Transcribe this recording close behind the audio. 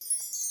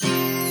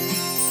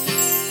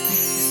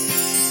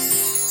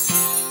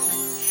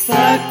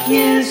Fuck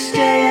you,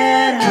 stay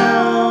at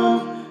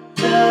home.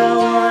 The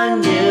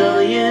 1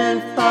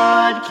 millionth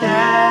podcast.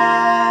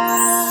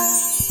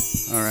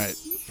 All right.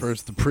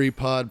 First, the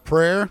pre-pod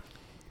prayer.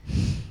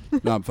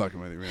 No, I'm fucking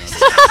with you, man.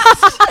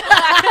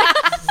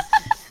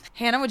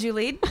 Hannah, would you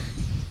lead?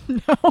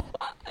 No.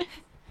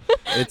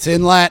 It's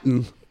in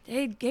Latin.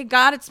 Hey,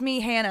 God, it's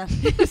me, Hannah.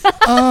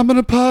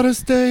 Omnia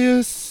potest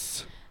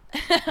Deus.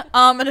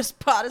 Ominous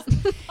pot.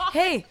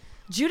 Hey,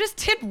 Judas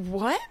did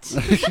what?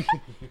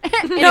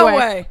 Anyway. No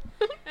way.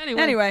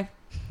 Anyway.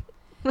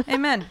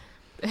 Amen.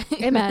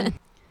 Amen.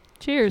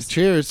 Cheers.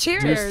 Cheers.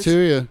 Cheers. To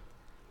you.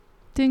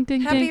 Ding,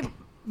 ding, Happy ding.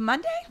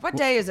 Monday? What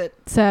day is it?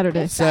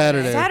 Saturday.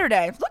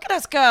 Saturday. Look at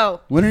us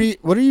go. What are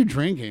you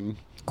drinking?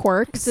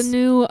 Quirks. It's a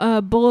new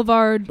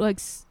Boulevard,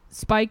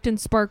 spiked and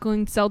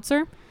sparkling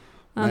seltzer.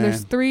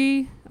 There's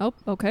 3. Oh,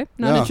 okay.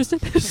 Not interested.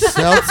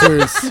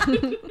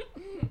 Seltzers.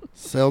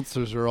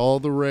 Seltzers are all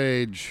the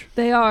rage.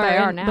 They are. They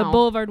are and now. The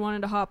Boulevard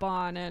wanted to hop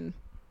on, and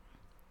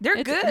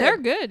They're good. They're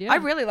good, yeah. I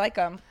really like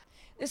them.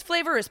 This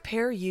flavor is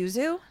pear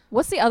yuzu,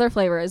 What's the other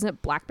flavor? Isn't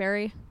it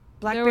blackberry?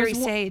 blackberry was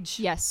one- sage.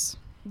 Yes.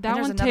 that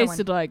there's one another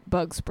tasted like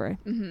bug spray.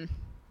 Mm-hmm.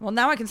 Well,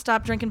 now I can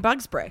stop drinking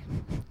bug spray.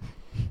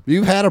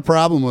 You've had a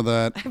problem with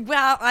that.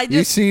 Well, I You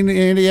just, seen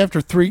Andy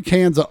after 3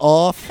 cans of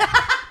off?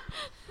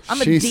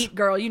 I'm a deep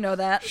girl. You know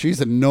that.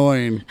 She's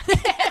annoying.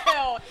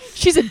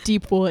 She's a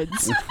deep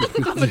woods.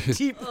 I'm a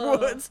deep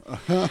woods.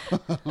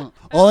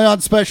 Only on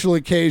special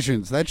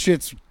occasions. That's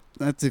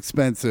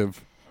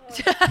expensive.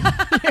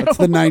 That's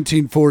the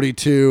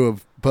 1942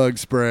 of bug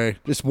spray.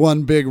 Just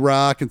one big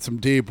rock and some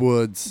deep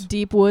woods.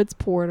 Deep woods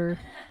porter.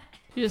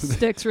 She just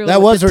sticks really. That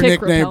with was the her tick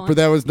nickname, repellent. but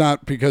that was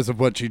not because of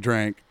what she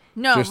drank.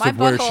 No, Just my of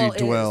where she butthole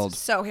dwelled. is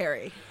so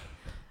hairy.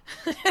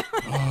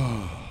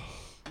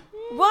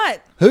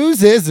 What?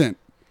 Whose isn't?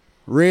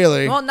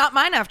 Really? Well, not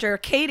mine after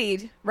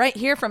Katie, right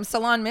here from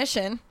Salon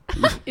Mission,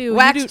 Ew,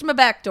 waxed my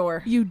back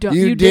door. You don't.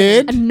 You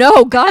didn't. did?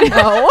 No, God,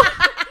 no.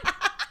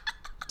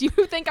 Do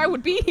you think I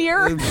would be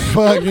here?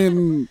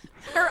 Fucking.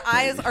 Her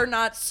eyes are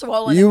not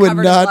swollen. You and would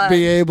covered in not blood.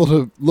 be able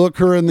to look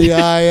her in the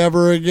eye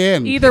ever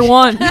again. Either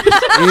one.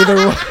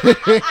 Either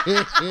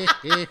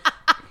way.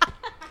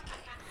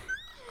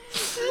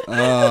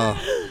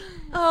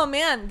 Oh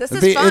man, this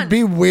is It'd fun.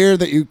 be weird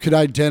that you could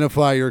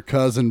identify your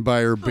cousin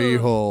by her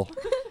beehole.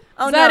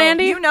 Oh, Is that no,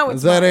 Andy? You know it's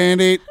Is that mine.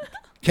 Andy?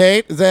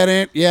 Kate? Is that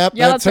Aunt? Yep,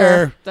 Yeah, that's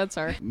her. That's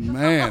her.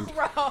 Man.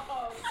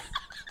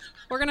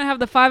 We're gonna have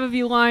the 5 of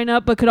you line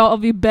up, but could all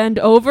of you bend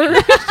over?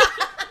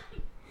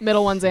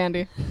 Middle one's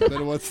Andy.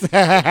 Then what's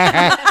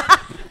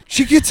that?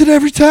 She gets it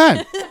every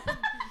time.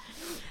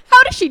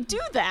 How does she do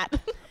that?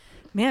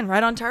 Man,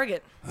 right on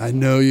target. I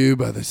know you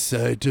by the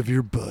sight of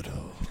your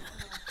butthole.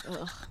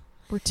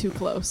 We're too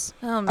close.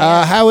 Oh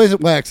man, How is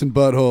it waxing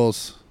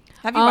buttholes?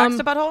 have you waxed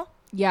a butthole?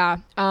 Yeah.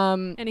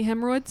 Any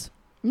hemorrhoids?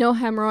 No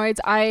hemorrhoids.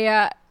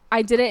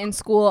 I did it in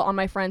school on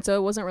my friend, so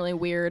it wasn't really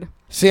weird.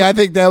 See, I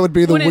think that would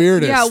be the Would it-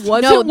 weirdest. yeah,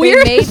 was no, it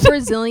weird? they made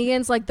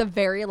Brazilians the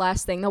very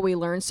last thing that we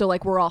learned. So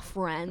we're all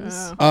friends.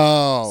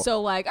 Oh.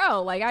 So I've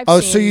Oh,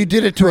 seen so you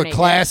did it to a her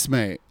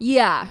classmate.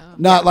 Yeah.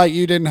 Not like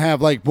you didn't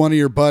have one of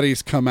your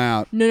buddies come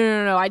out.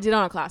 No. I did it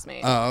on a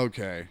classmate. Oh,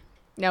 okay.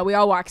 No, we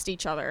all waxed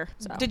each other.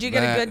 So. Did you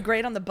get That- a good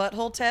grade on the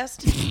butthole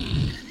test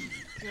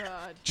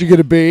Did you get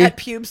a B? at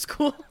Pube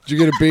School? Did you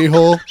get a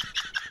B-hole?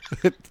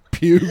 At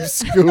Pube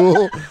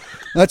School?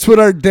 That's what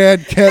our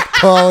dad kept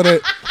calling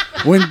it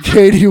when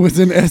Katie was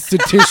in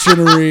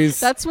estheticianeries.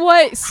 That's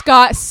what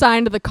Scott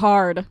signed the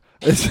card.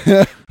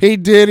 He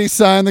did. He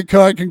signed the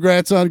card.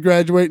 Congrats on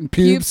graduating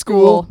Pube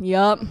School.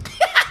 Yep.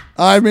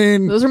 I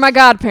mean, Those are my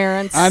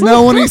godparents. I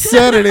know when he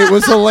said it, it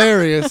was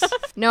hilarious.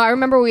 No, I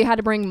remember we had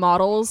to bring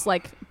models.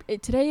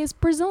 Today is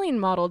Brazilian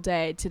model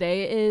day.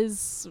 Today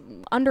is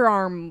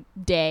underarm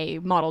day,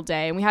 model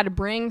day. And we had to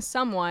bring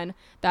someone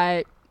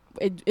that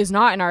is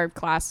not in our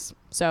class.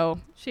 So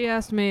She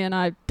asked me, and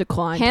I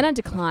declined. Hannah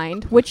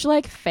declined, which,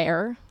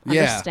 fair,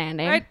 Yeah.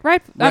 understanding. Right. I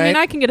mean, Right.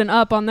 I can get an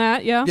up on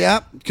that. Yeah.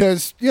 Yeah,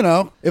 because,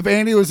 if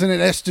Andy was in an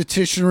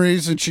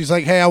estheticianeries and she's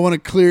like, hey, I want to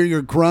clear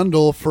your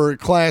grundle for a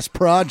class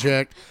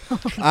project,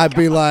 I'd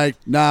be like,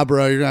 nah,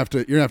 bro, you're going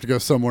to have to go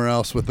somewhere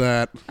else with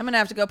that. I'm gonna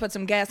have to go put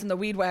some gas in the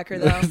weed whacker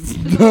though.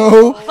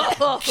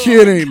 No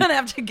kidding. I'm gonna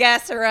have to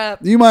gas her up.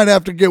 You might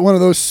have to get one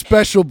of those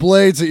special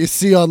blades that you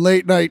see on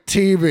late night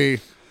TV.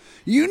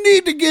 You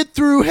need to get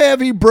through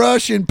heavy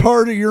brush in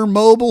part of your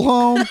mobile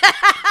home.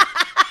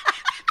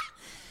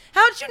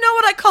 How'd you know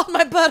what I called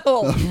my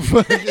butthole?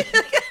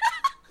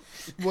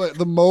 What,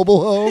 the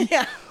mobile home?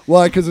 Yeah.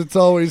 Why? Because it's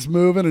always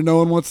moving and no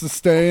one wants to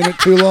stay in it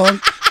too long?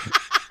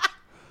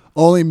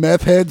 Only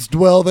meth heads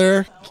dwell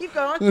there? Keep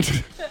going.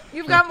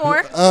 You've got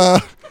more.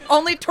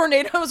 Only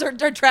tornadoes are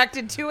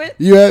attracted to it.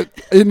 You have,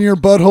 in your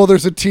butthole,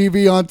 there's a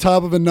TV on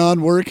top of a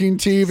non-working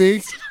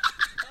TV.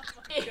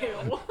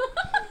 Ew.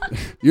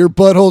 Your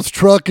butthole's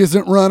truck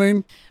isn't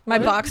running. My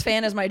box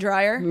fan is my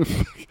dryer.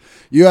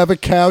 You have a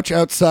couch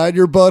outside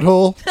your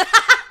butthole.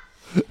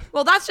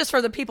 Well, that's just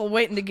for the people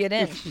waiting to get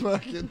in.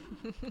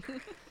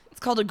 It's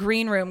called a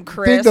green room, I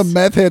Chris. think the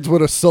meth heads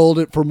would have sold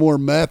it for more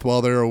meth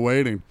while they were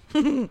waiting.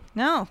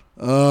 No.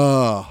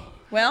 Oh.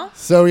 Well,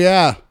 So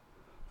yeah.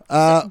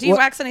 do you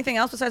wax anything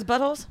else besides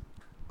buttholes?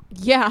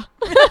 Yeah.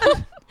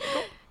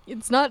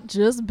 It's not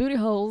just booty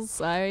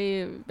holes.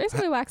 I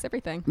basically wax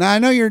everything. Now I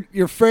know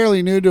you're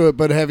fairly new to it,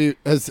 but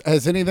has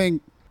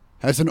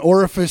an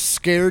orifice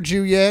scared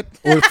you yet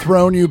or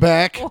thrown you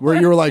back where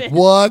you were like,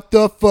 what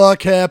the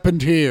fuck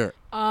happened here?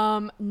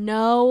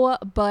 No,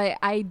 but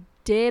I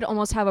did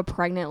almost have a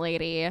pregnant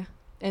lady,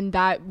 and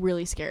that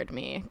really scared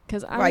me.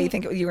 Why, you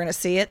think you were going to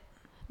see it?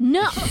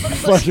 No.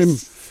 Fucking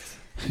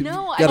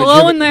No,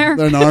 Hello in there.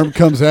 An arm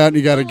comes out and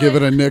you got to give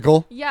it a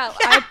nickel. Yeah,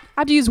 I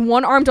had to use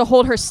one arm to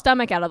hold her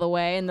stomach out of the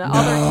way and the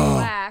other to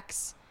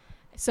wax.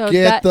 So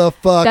Get the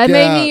fuck that out.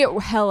 made me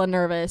hella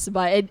nervous,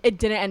 but it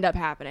didn't end up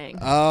happening.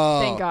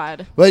 Oh. Thank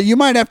God. Well, you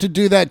might have to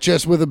do that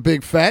just with a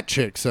big fat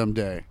chick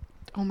someday.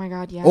 Oh my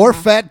God, yeah. Or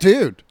fat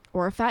dude.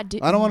 Or a fat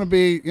dude. I don't want to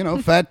be,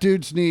 fat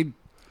dudes need.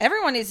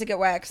 Everyone needs to get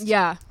waxed.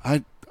 Yeah.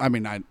 I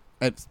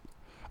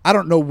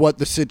don't know what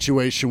the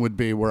situation would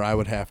be where I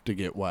would have to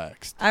get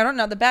waxed. I don't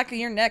know. The back of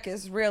your neck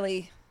is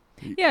really...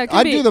 Yeah, it could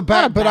I be do the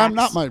back, lot of but I'm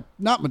backs.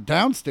 not my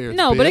downstairs.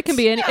 No, but it can bits.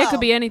 be it could No.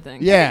 be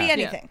anything. Yeah. It could be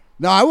anything.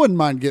 No, I wouldn't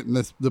mind getting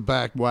the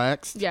back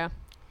waxed. Yeah.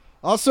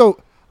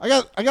 Also, I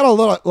got a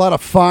lot of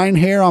fine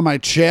hair on my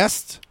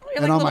chest You're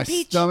and like on a my little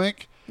peach.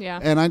 stomach. Yeah.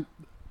 And I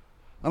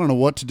don't know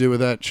what to do with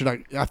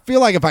that. I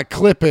feel like if I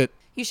clip it,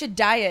 You should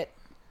dye it.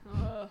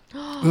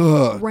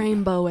 ugh.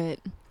 Rainbow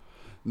it.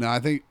 No, I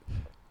think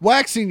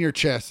waxing your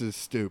chest is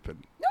stupid.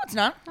 No, it's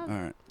not. All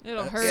right.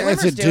 It'll hurt. Yeah. As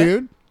a Swimmers do it.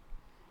 dude.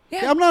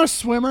 Yeah. I'm not a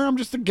swimmer. I'm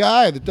just a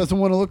guy that doesn't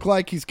want to look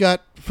like he's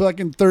got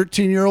fucking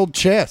 13-year-old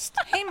chest.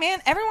 Hey,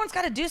 man, everyone's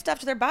got to do stuff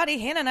to their body.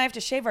 Hannah and I have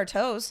to shave our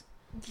toes.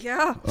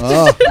 Yeah.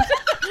 Oh,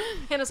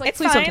 Hannah's like, It's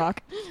please fine. don't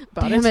talk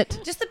about Damn it.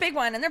 it. Just the big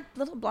one, and they're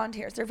little blonde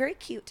hairs. They're very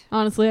cute.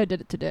 Honestly, I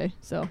did it today,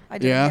 so I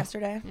did Yeah? it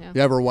yesterday. yeah.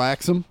 you ever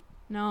wax them?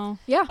 No.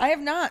 Yeah. I have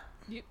not.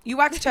 You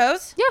wax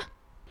toes?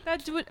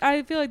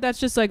 I feel like that's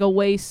just like a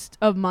waste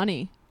of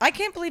money. I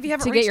can't believe you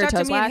haven't To get reached your out to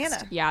toes me and waxed.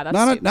 Hannah. Yeah, that's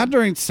Not stupid. not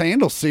during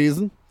sandal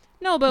season.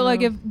 No, but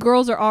like if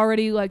girls are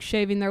already like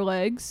shaving their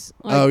legs.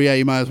 Like, Oh yeah,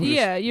 you might as well.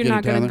 Yeah, just you're get not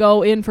it down gonna there.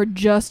 go in for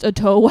just a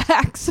toe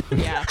wax.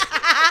 Yeah.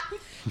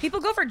 People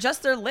go for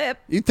just their lip.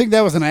 You'd think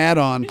that was an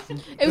add-on.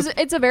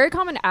 It's a very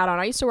common add-on.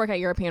 I used to work at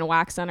European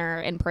Wax Center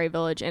in Prairie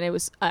Village, and it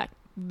was a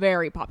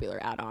very popular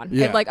add-on.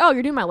 Yeah. They'd like, oh,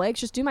 you're doing my legs,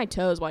 just do my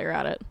toes while you're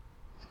at it.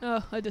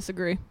 Oh, I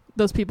disagree.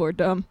 Those people are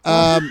dumb.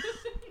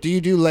 Do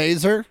you do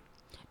laser?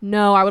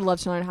 No, I would love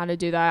to learn how to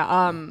do that.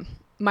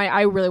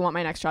 I really want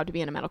my next job to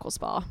be in a medical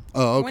spa.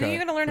 Oh, okay. When are you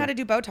going to learn how to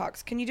do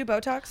Botox? Can you do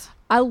Botox?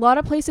 A lot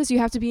of places you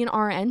have to be an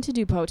RN to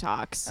do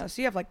Botox. Oh,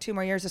 so you have like 2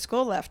 more years of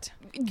school left.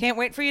 Can't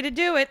wait for you to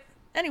do it.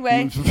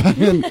 Anyway,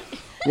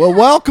 Well,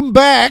 welcome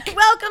back.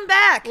 welcome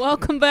back.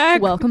 Welcome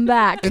back. Welcome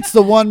back. It's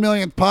the 1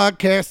 millionth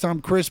podcast. I'm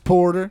Chris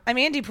Porter, I'm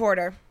Andi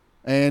Porter.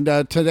 and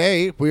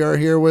today we are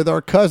here with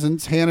our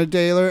cousins Hannah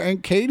Daler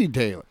and Katie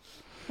Daler.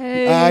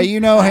 Hey. You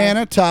know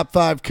Hannah, top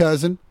 5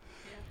 cousin.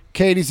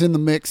 Katie's in the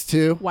mix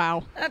too.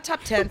 Wow.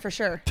 Top 10 for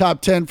sure.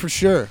 Top 10 for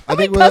sure. How I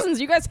think many cousins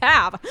you guys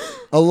have?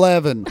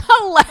 11.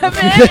 11.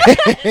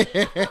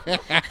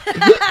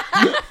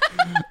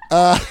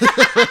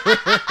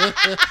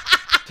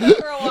 For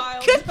a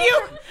while. Could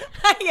you?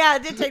 Yeah,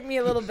 it did take me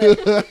a little bit.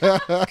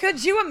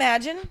 Could you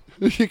imagine?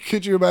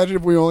 Could you imagine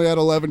if we only had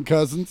 11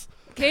 cousins?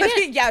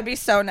 Katie, Yeah, it'd be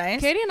so nice.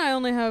 Katie and I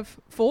only have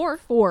 4.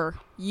 4.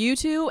 You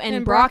two and,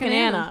 And Brock Brock and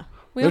and Anna.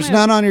 We There's only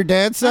have- none on your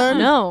dad's side?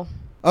 No.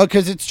 Oh,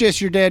 because it's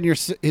just your dad and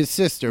his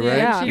sister, right?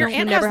 Yeah. Your She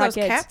aunt never has had those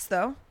kids. cats,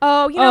 though.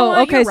 Oh, you know what?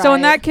 Oh, okay. You're So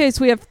in right. that case,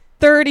 we have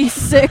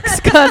 36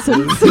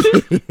 cousins.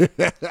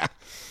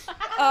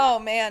 Oh,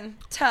 man.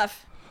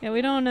 Tough. Yeah,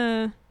 we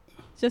don't.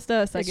 Just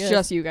us, I It's guess.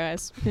 just you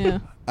guys. Yeah.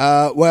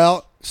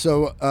 Well,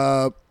 so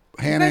You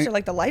Hannah, guys are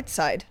like the light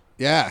side.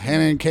 yeah,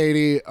 Hannah and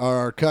Katie are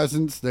our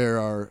cousins. They're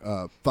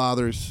our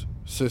father's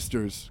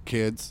sister's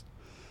kids,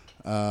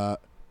 and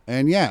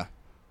yeah,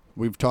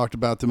 we've talked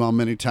about them all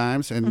many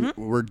times, and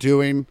we're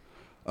doing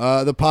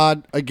the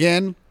pod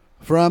again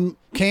from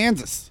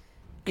Kansas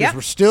because Yep.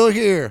 we're still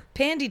here.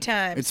 Pandy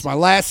times. It's my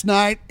last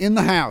night in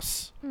the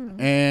house,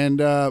 and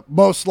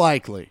most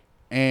likely,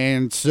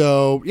 and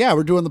so yeah,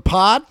 we're doing the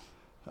pod.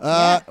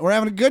 We're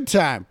having a good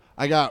time.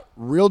 I got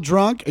real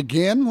drunk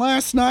again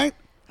last night.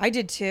 I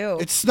did too.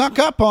 It snuck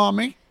up on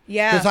me.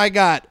 Yeah. Because I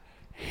got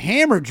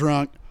hammered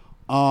drunk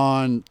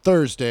on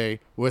Thursday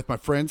with my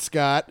friend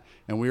Scott,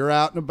 and we were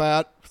out and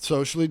about,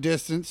 socially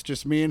distanced,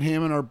 just me and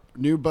him and our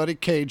new buddy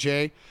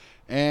KJ.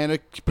 And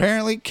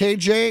apparently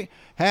KJ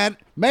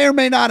may or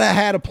may not have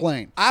had a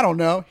plane. I don't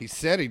know. He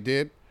said he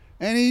did.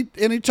 And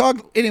he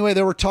talked. Anyway,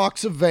 there were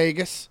talks of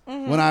Vegas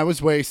when I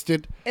was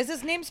wasted. Is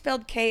his name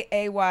spelled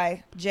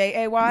Kayjay?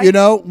 You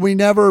know, we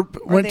never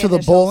went the to the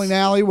initials? bowling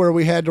alley where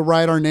we had to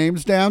write our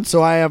names down,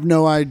 so I have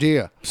no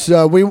idea.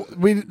 So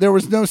we there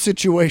was no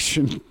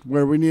situation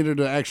where we needed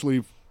to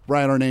actually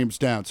write our names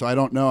down. So I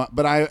don't know,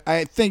 but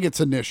I think it's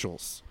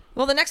initials.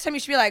 Well, the next time you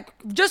should be like,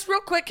 just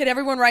real quick, can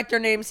everyone write their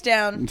names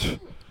down?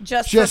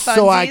 Just Just for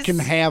so I funsies? can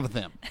have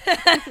them.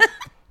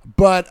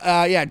 But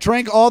yeah,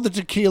 drank all the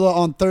tequila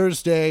on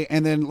Thursday,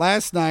 and then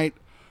last night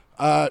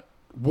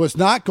was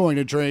not going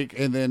to drink,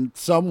 and then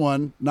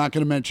someone, not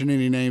going to mention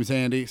any names,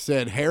 Andy,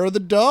 said, hair of the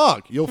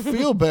dog, you'll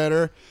feel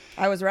better.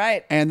 I was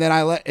right. And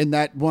then and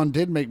that one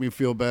did make me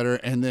feel better,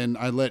 and then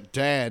I let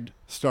Dad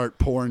start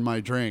pouring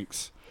my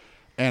drinks,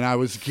 and I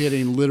was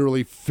getting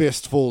literally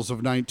fistfuls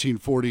of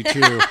 1942.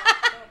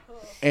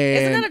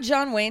 Isn't that a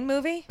John Wayne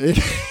movie?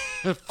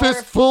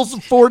 Fistfuls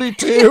of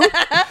 42?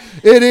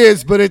 It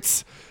is, but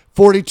it's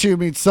 42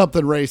 means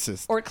something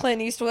racist. Or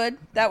Clint Eastwood?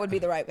 That would be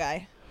the right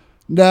guy.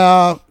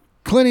 No,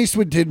 Clint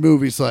Eastwood did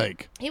movies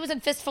like... He was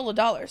in Fistful of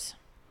Dollars.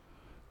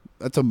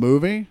 That's a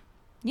movie?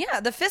 Yeah,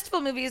 the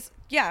Fistful movies,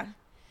 yeah.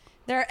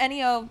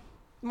 Ennio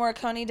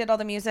Morricone did all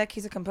the music.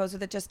 He's a composer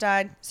that just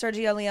died.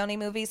 Sergio Leone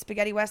movies,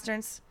 spaghetti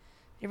westerns.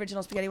 The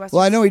original spaghetti westerns.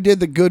 Well, I know he did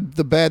the good,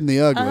 the bad, and the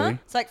ugly. Uh-huh.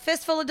 It's like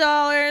Fistful of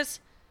Dollars,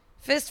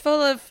 Fistful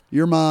of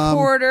Your mom.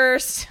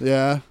 Quarters,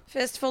 Yeah.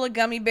 Fistful of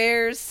Gummy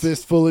Bears.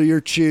 Fistful of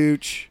your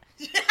chooch.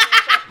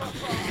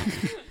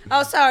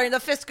 Oh, sorry, the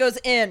fist goes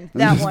in.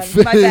 That one.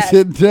 My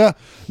bad.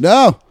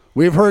 No,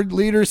 we've heard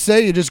leaders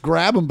say you just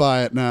grab them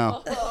by it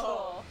now.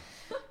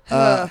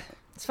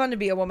 It's fun to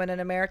be a woman in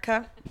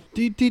America.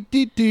 Deep, deep,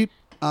 deep, deep.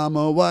 I'm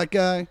a white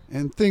guy,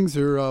 and things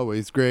are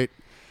always great.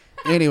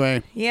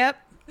 Anyway, Yep.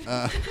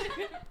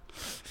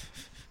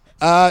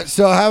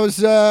 so how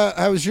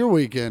was your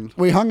weekend?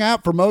 We hung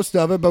out for most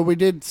of it, but we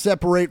did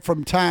separate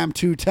from time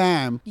to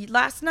time.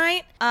 Last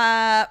night,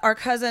 our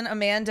cousin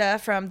Amanda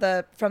from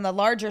the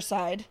larger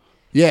side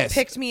Yes.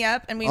 picked me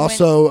up, and we went.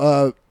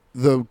 Also,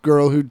 the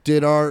girl who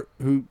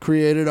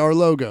created our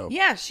logo.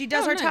 Yeah, she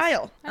does Oh, our nice.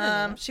 tile. I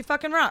didn't know. She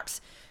fucking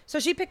rocks. So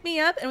she picked me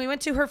up, and we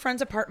went to her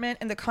friend's apartment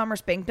in the Commerce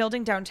Bank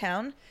building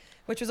downtown,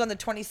 which was on the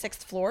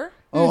 26th floor.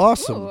 Oh,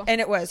 awesome. Ooh. And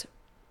it was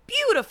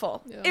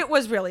beautiful. Yeah. It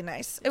was really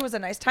nice. It was a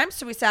nice time.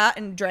 So we sat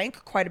and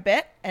drank quite a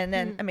bit. And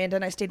then Amanda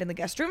and I stayed in the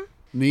guest room,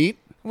 Neat.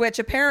 which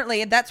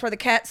apparently that's where the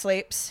cat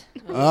sleeps.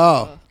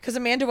 Oh. Because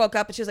Amanda woke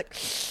up and she was like,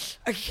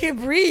 I can't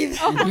breathe.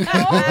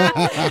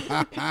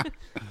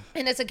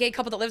 And it's a gay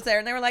couple that lives there.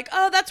 And they were like,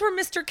 oh, that's where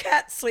Mr.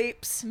 Cat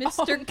sleeps.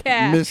 Mr.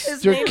 Cat. His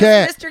Mr. name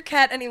Cat. is Mr.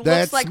 Cat, and he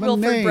That's looks like my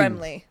Wilford name.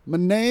 Brimley. My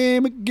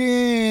name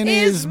again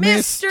Is is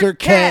Mr. Mr.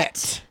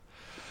 Cat.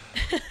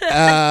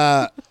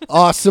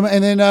 Awesome.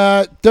 And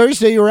then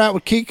Thursday you were out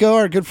with Kiko,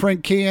 our good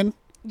friend Kian.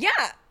 Yeah,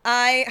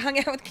 I hung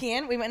out with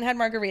Kian. We went and had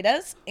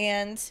margaritas,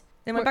 and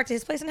then went back to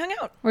his place and hung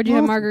out. Where'd you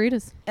have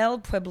margaritas? El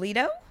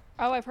Pueblito.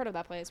 Oh, I've heard of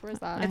that place. Where's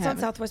that? It's on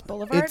haven't. Southwest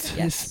Boulevard. It's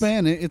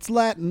Hispanic. It's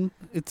Latin.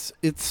 It's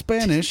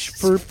Spanish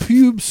for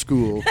Pube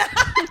School.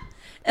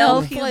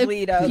 El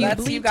Pueblito. Publito.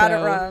 That's you got it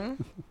Publito.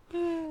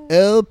 wrong.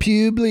 El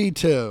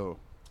Publito.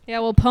 Yeah,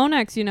 well,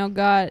 Ponex,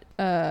 got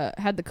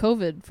had the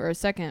COVID for a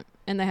second,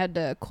 and they had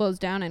to close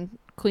down and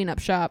clean up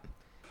shop.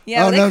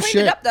 Yeah, Oh, they no cleaned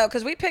shit. it up though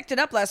because we picked it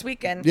up last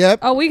weekend. Yep.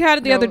 Oh, we had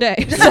it the other day.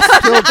 It's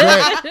still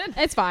great.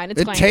 It's fine. It's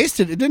It clean.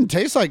 It didn't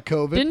taste like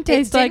COVID. Didn't It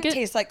taste like didn't it.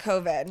 taste like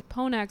COVID.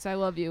 Ponex, I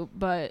love you,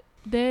 but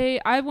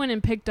I went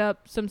and picked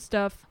up some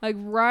stuff like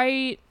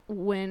right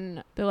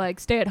when the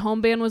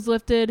stay-at-home ban was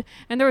lifted,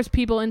 and there was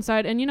people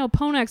inside, and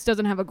Ponex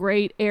doesn't have a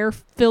great air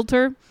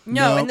filter,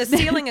 No, No. and the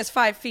ceiling is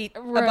 5 feet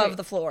Right. above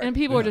the floor. and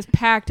people were just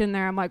packed in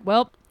there. I'm like,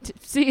 well,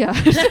 see ya.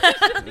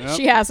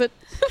 She has it.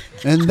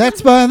 And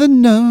that's by the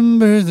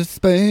numbers that's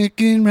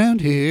spiking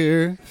round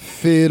here.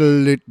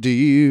 Fiddle it do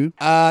you.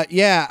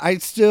 Yeah,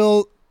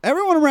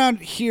 everyone around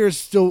here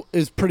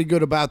is pretty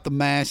good about the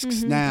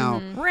masks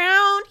now.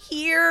 Round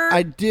here.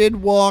 I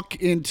did walk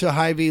into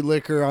Hy-Vee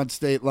Liquor on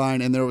State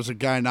Line, and there was a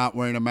guy not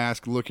wearing a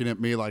mask looking at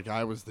me like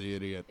I was the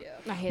idiot.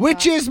 I hate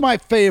Which that. is my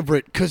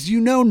favorite, because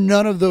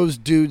none of those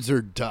dudes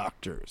are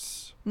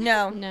doctors.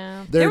 no.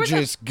 No. They're was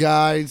just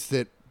guys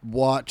that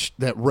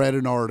read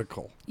an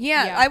article.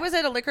 Yeah, Yeah. I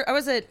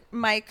was at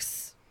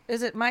Mike's.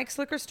 Is it Mike's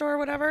liquor store or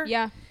whatever?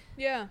 Yeah.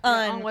 Yeah,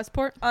 On- on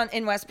Westport.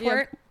 In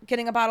Westport,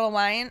 getting a bottle of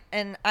wine,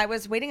 and I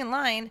was waiting in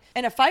line,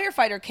 and a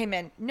firefighter came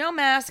in, no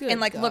mask, Good and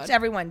God. looked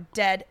everyone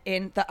dead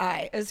in the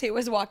eye as he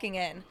was walking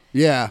in.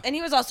 Yeah. And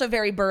he was also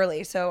very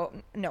burly, so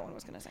no one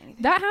was going to say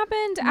anything. That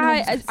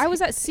happened. I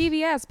was at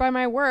CVS by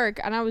my work,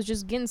 and I was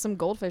just getting some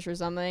goldfish or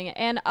something,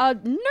 and a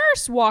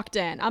nurse walked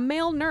in. A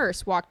male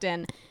nurse walked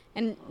in,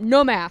 and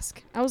no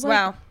mask. I was like,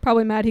 Wow.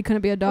 Probably mad he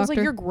couldn't be a I doctor. was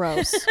like, you're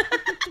gross.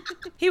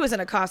 He was in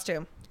a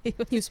costume. He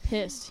was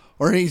pissed.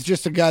 Or he's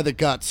just a guy that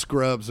got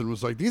scrubs and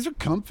was like, these are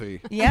comfy.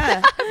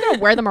 Yeah. I'm gonna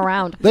wear them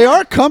around. They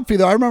are comfy,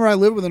 though. I remember I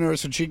lived with a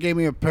nurse, and she gave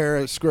me a pair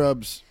of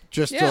scrubs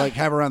just to Yeah.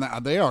 have around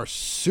that. They are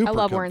super I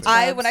love wearing comfy.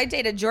 scrubs. When I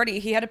dated Jordy,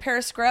 he had a pair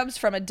of scrubs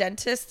from a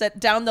dentist that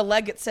down the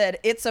leg it said,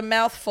 "It's a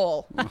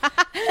mouthful."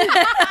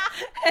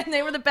 And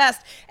they were the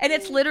best. And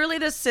it's literally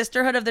the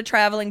sisterhood of the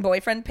traveling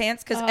boyfriend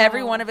pants, because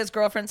every one of his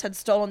girlfriends had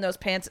stolen those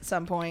pants at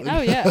some point.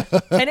 Oh yeah.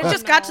 And it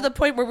just got to the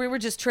point where we were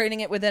just trading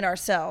it within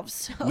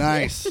ourselves.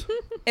 Nice.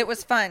 It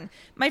was fun.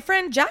 My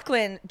friend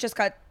Jacqueline just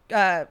got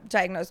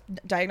diagnosed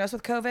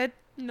with COVID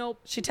Nope.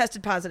 She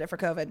tested positive for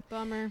COVID.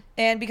 Bummer.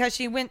 And because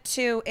she went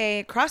to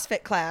a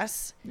CrossFit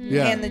class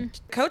Yeah. and the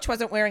coach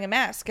wasn't wearing a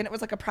mask and it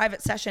was like a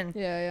private session.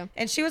 Yeah.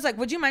 And she was like,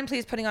 would you mind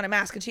please putting on a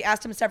mask? And she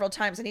asked him several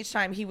times. And each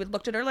time he would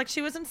looked at her like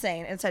she was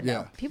insane and said Yeah.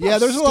 no. People Yeah, are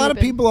there's a lot of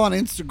stupid. people on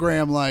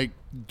Instagram like,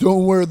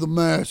 don't wear the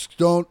mask.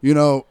 Don't,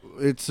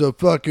 it's a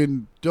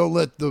fucking, don't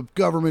let the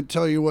government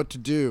tell you what to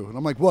do. And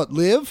I'm like, what,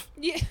 live?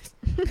 Yeah.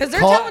 Because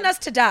they're Cough- telling us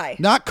to die.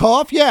 Not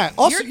cough? Yeah.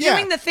 Also, You're yeah.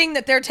 doing the thing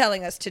that they're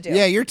telling us to do.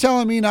 Yeah, you're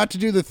telling me not to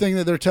do the thing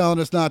that they're telling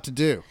us not to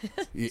do.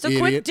 You So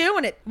idiot. quit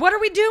doing it. What are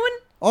we doing?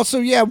 Also,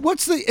 yeah,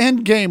 what's the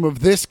end game of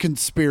this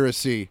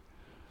conspiracy?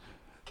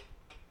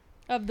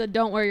 Of the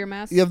don't wear your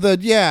mask.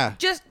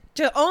 Just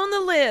to own the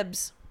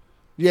libs.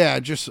 Yeah,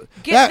 just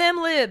Get them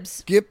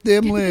libs. Get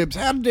them libs.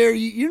 How dare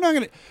you? You're not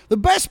gonna. The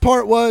best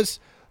part was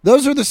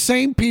those are the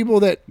same people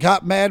that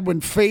got mad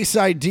when Face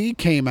ID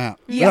came out.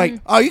 Yeah.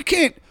 Like, oh, you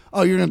can't.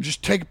 Oh, you're gonna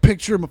just take a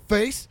picture of my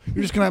face?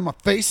 You're just gonna have my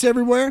face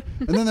everywhere?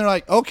 And then they're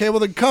like, okay, well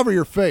then cover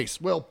your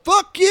face. Well,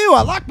 fuck you.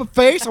 I like my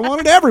face. I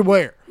want it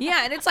everywhere.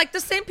 Yeah, and it's like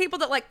the same people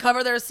that like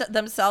cover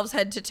themselves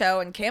head to toe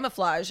in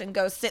camouflage and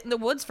go sit in the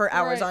woods for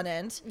hours Right. on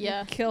end.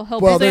 Yeah. Kill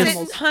helpless Well, Sit there's-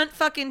 animals. and hunt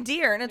fucking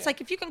deer, and it's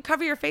like if you can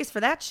cover your face for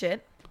that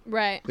shit,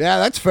 Right. Yeah,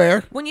 that's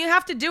fair. when you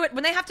have to do it,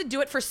 when they have to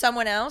do it for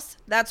someone else,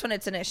 that's when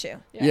it's an issue.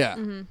 Yeah.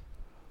 Man,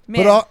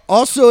 But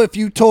also, if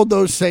you told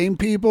those same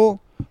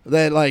people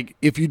that, like,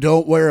 if you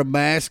don't wear a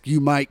mask, you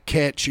might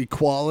catch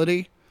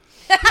equality,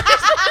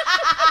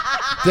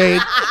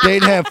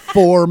 they'd have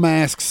 4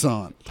 masks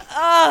on.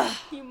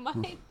 You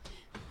might.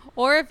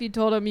 Or if you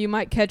told them you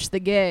might catch the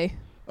gay.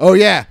 Oh,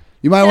 yeah.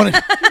 You might want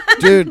to...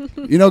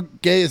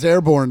 Dude, gay is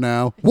airborne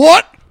now.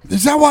 What?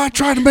 Is that why I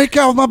tried to make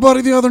out with my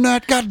buddy the other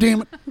night? God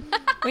damn it.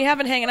 we have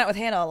been hanging out with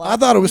Hannah a I lot.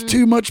 thought it was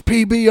too much Oh,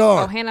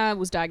 PBR. Hannah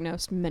was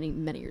diagnosed many,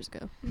 many years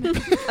ago.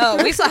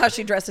 Oh, we saw how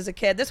she dressed as a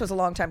kid. This was a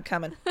long time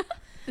coming.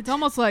 It's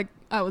almost like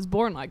I was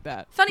born like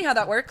that. Funny how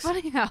that works.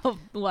 Funny how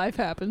life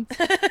happens.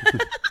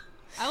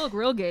 I look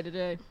real gay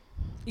today.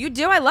 You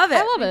do. I love it.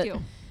 I love Thank it.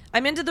 you.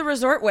 I'm into the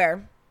resort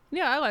wear.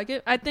 Yeah, I like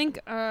it. I think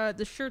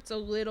the shirt's a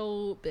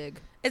little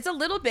big, It's a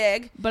little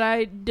big, but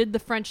I did the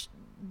French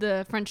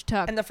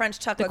tuck, and the French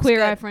tuck the looks queer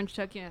good. eye French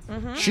tuck. Yes.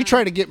 She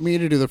tried to get me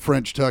to do the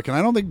French tuck, and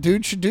I don't think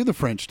dude should do the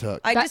French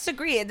tuck. I That-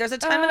 disagree. There's a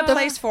time and a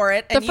place for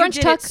it, the and French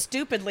you did tuck- it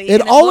stupidly.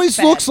 It and always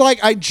looked looks bad.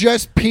 like I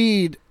just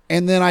peed,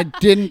 and then I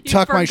didn't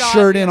tuck my forgot.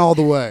 shirt in all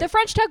the way. The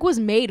French tuck was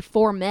made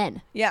for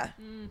men. Yeah.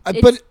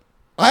 But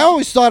I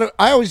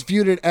always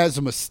viewed it as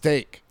a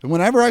mistake. And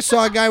whenever I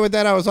saw a guy with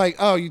that, I was like,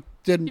 oh, you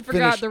didn't You forgot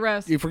finish. the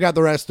rest. You forgot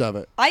the rest of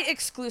it. I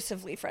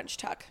exclusively French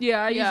tuck.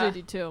 Yeah, I Yeah.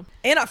 usually do too.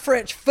 And a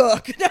French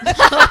fuck.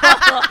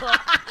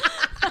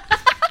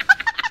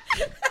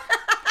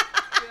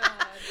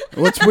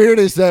 What's weird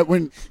is that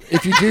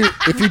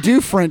if you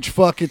do French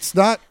fuck, it's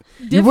not.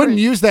 You wouldn't Different.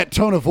 use that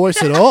tone of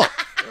voice at all.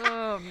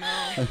 Oh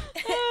no.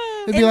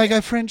 It'd be like I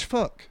French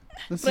fuck.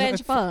 That's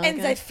French fuck.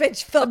 and the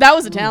French fuck. That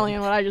was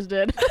Italian, what I just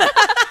did.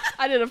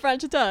 I did a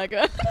French tuck.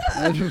 A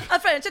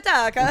French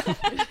tuck.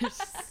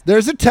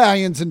 There's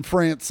Italians in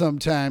France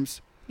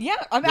sometimes. Yeah,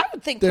 I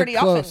would think They're pretty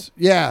close.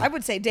 often. Yeah. I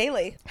would say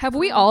daily. Have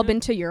we all been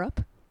to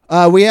Europe?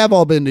 We have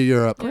all been to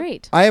Europe.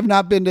 Great. I have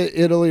not been to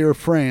Italy or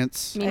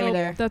France. Me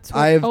neither. That's what,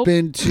 I have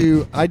been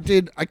to. I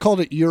called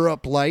it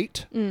Europe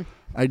Light.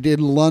 I did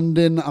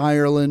London,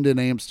 Ireland, and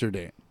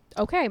Amsterdam.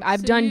 Okay,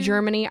 I've So done you-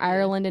 Germany,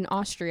 Ireland, and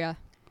Austria.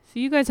 So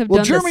you guys have Well,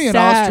 done Germany the and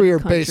sad Austria are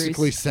countries.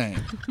 basically same.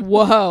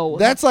 Whoa.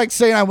 That's like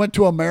saying I went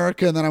to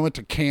America and then I went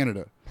to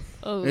Canada.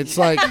 Oh, It's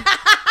like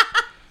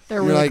They're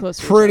you're really like close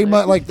to pretty each much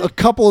other. like a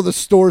couple of the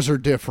stores are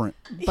different.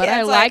 But Yeah, I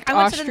it's liked I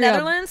went to the Austria.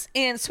 Netherlands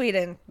and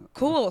Sweden.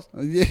 Cool.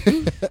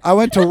 I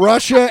went to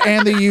Russia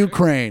and the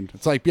Ukraine.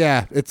 It's like,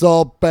 yeah, it's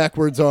all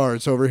backwards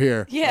ours over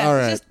here. Yeah, all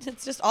right.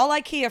 it's just all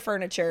IKEA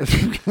furniture.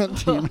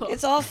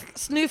 It's all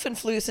snoof and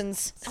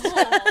flusens.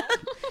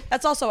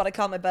 That's also what I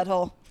call my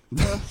butthole.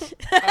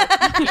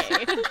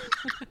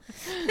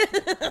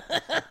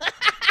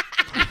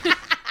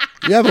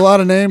 You have a lot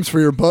of names for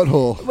your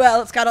butthole.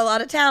 Well, it's got a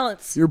lot of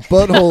talents. Your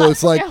butthole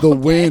is like the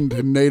wind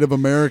in Native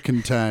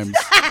American times.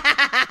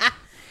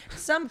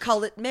 Some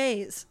call it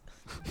maze.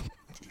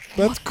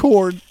 That's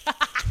corn.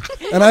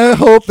 And I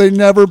hope they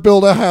never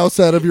build a house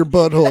out of your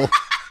butthole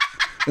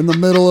in the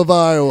middle of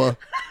Iowa.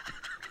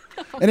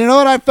 And you know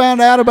what I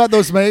found out about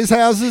those maze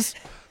houses?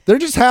 They're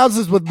just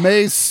houses with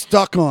maize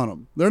stuck on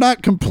them. They're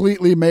not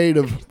completely made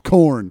of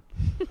corn.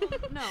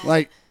 no.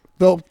 Like,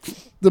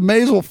 the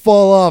maize will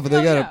fall off and they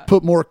Oh, got to yeah.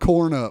 put more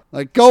corn up.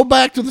 Like, go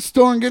back to the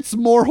store and get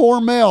some more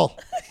Hormel.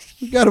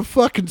 You got to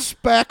fucking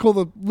spackle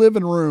the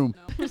living room.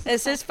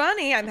 This is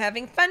funny. I'm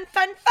having fun.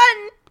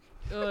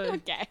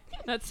 Okay.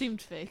 That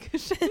seemed fake.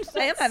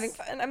 I am having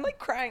fun. I'm like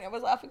crying. I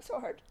was laughing so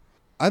hard.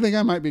 I think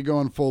I might be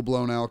going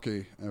full-blown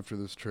alky after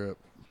this trip.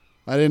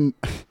 I didn't...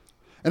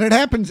 And it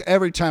happens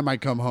every time I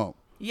come home.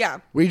 Yeah.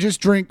 We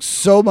just drink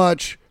so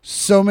much,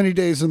 so many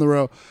days in a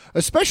row.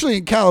 Especially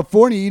in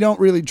California, you don't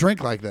really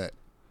drink like that.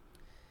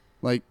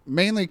 Like,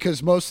 mainly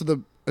because most of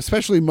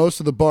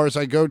the bars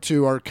I go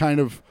to are kind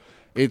of,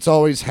 it's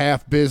always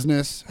half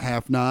business,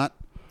 half not.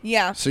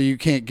 Yeah. So you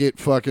can't get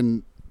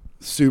fucking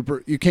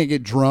you can't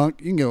get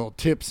drunk. You can get a little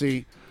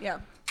tipsy. Yeah.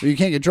 But you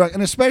can't get drunk.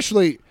 And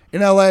especially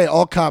in LA,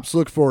 all cops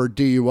look for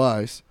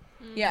DUIs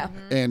Yeah.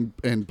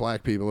 and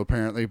black people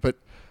apparently. But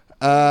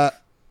there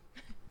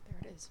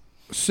it is.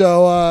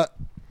 So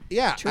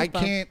yeah, I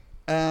can't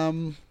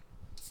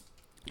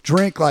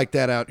drink like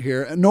that out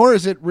here. Nor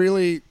is it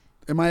really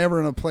am I ever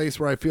in a place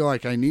where I feel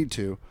like I need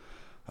to.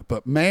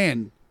 But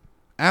man,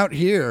 out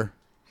here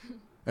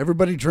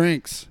everybody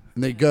drinks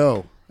and they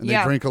go and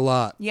they drink a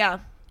lot. Yeah.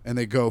 And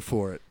they go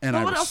for it. And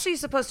Well, what else are you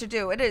supposed to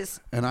do? It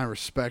is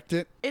respect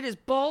it. It is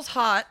balls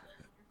hot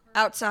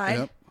outside.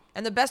 Yep.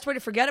 And the best way to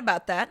forget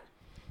about that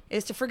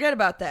is to forget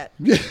about that.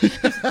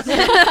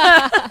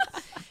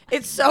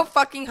 It's so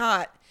fucking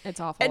hot. It's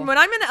awful. And when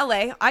I'm in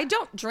LA, I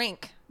don't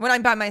drink when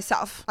I'm by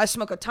myself. I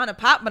smoke a ton of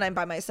pot when I'm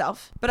by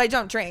myself, but I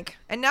don't drink.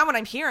 And now when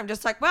I'm here, I'm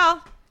just like,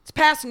 well, it's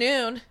past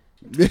noon.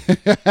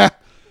 I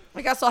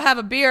guess I'll have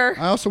a beer.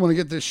 I also want to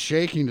get this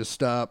shaking to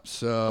stop,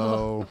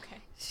 so...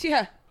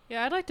 Yeah.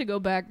 Yeah, I'd like to go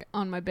back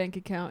on my bank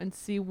account and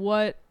see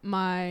what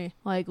my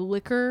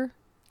liquor.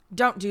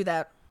 Don't do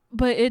that.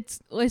 But it's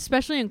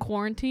especially in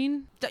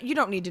quarantine. You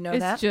don't need to know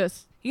It's that.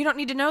 just You don't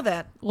need to know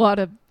that. a lot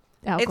of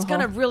alcohol. It's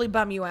gonna really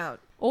bum you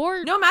out.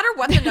 Or No matter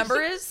what the number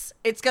is,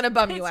 it's gonna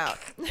bum you out.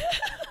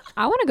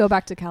 I want to go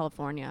back to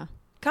California.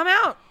 Come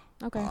out.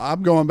 Okay.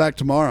 I'm going back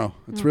tomorrow.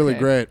 It's really Okay.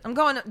 great. I'm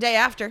going day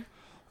after.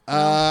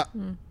 I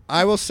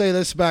will say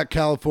this about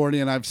California,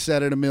 and I've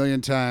said it a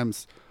million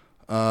times.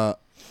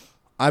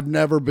 I've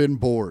never been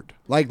bored.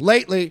 Like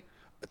lately,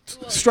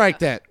 strike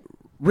that.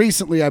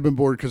 Recently, I've been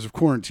bored because of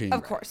quarantine.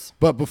 Of course.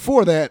 But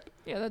before that,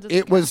 yeah, that doesn't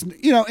it was,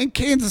 in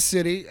Kansas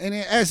City, and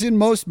as in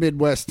most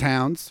Midwest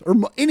towns, or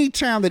any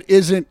town that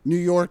isn't New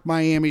York,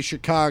 Miami,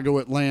 Chicago,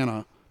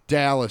 Atlanta,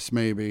 Dallas,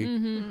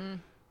 maybe,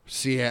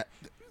 Seattle,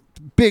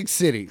 big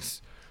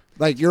cities.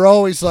 Like, you're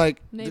always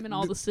like... naming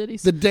all the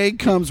cities. The day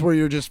comes where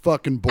you're just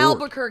fucking bored.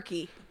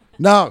 Albuquerque.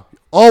 No,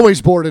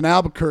 always bored in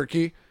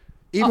Albuquerque.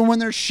 Even when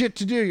there's shit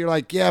to do, you're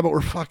like, yeah, but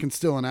we're fucking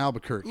still in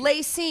Albuquerque.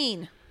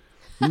 Lacine.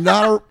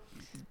 Not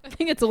I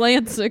think it's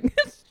Lansing.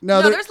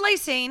 No, there's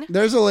Lacine.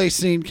 there's a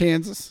Lacine,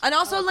 Kansas. And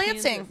also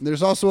Lansing.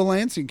 There's also a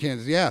Lansing,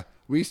 Kansas. Yeah,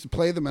 we used to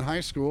play them in high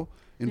school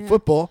in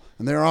football,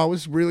 and they were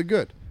always really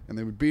good. And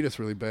they would beat us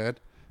really bad,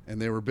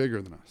 and they were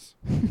bigger than us.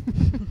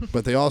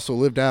 But they also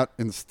lived out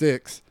in the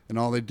sticks, and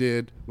all they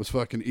did was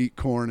fucking eat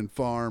corn and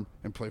farm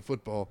and play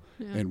football.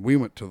 Yeah. And we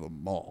went to the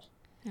mall.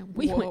 And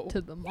we went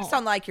to the mall. You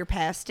sound like you're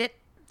past it.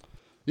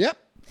 Yep.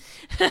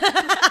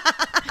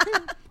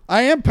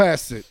 I am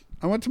past it.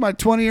 I went to my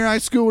 20-year high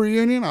school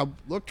reunion. I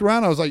looked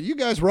around. I was like, you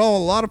guys were all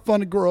a lot of fun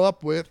to grow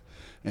up with.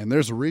 And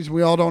there's a reason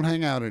we all don't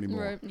hang out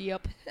anymore. Right.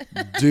 Yep.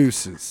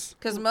 Deuces.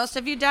 Because most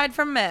of you died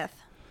from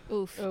meth.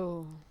 Oof.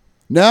 Oh.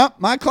 No,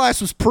 my class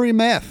was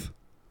pre-meth.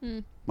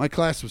 My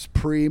class was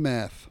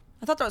pre-meth.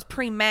 I thought that was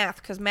pre-math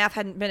because math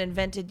hadn't been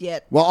invented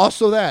yet. Well,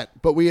 also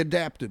that, but we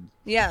adapted.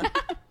 Yeah.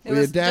 It We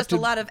was just a adapted.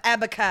 lot of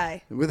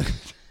abaci. You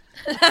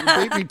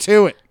beat me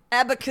to it.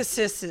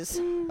 Abacuses.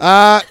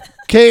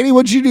 Katie,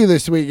 what'd you do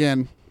this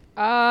weekend?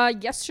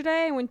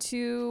 Yesterday I went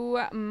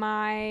to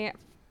my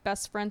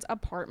best friend's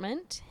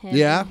apartment. Him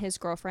Yeah? and his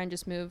girlfriend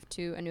just moved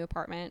to a new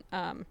apartment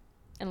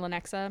in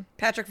Lenexa.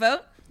 Patrick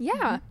Vote?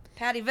 Yeah.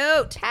 Patty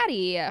Vote.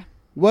 Patty.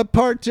 What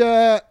part,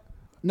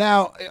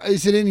 now,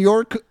 is it in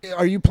your,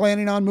 are you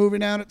planning on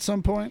moving out at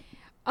some point?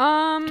 Is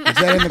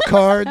that in the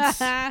cards?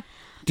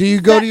 Do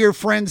you go to your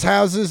friends'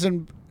 houses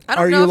and I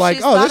don't are know you if like,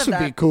 she's oh, thought this of would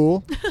be that.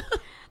 cool?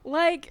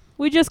 Like,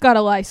 We just got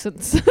a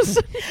license.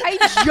 I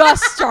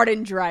just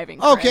started driving.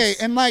 Chris. Okay,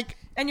 and like,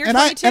 And you're and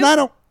 22? I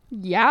don't,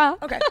 Yeah.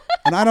 Okay.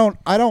 and I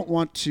don't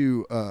want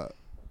to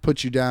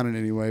put you down in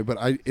any way, but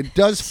it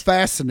does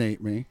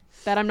fascinate me.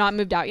 That I'm not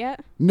moved out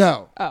yet?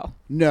 No, Oh.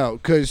 no,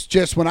 because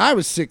just when I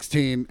was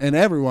 16, and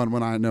everyone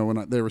when I know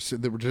they were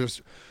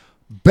just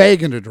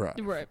begging to drive,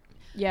 Right.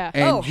 Yeah.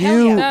 and Oh, hell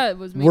you yeah. That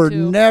was me were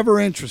too. never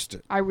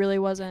interested. I really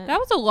wasn't. That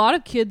was a lot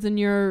of kids in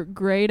your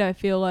grade, I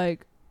feel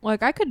like.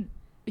 Like, I could...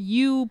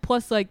 You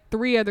plus, like,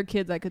 3 other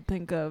kids I could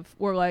think of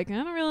were like,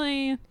 not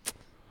really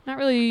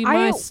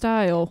my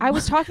style. I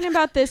was talking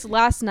about this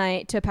last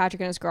night to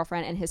Patrick and his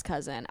girlfriend and his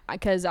cousin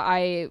because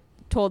I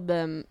told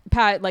them,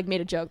 Pat like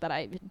made a joke that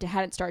I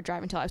hadn't started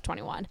driving until I was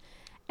 21,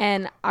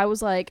 and I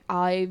was like,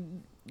 I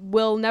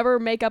will never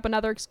make up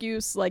another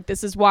excuse. Like,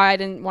 this is why I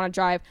didn't want to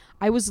drive.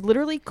 I was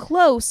literally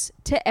close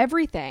to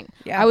everything.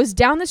 Yeah. I was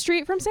down the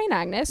street from St.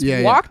 Agnes,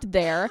 Yeah, walked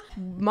there.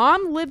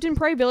 Mom lived in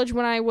Prairie Village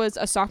when I was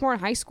a sophomore in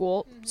high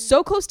school,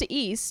 so close to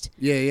East.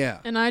 Yeah.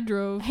 and I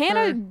drove.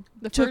 Hannah for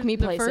the took me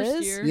the places.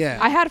 First year. Yeah.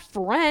 I had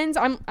friends.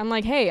 I'm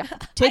like, hey,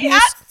 take me.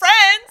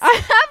 friends.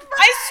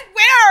 I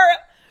swear.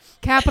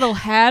 Capital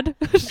had.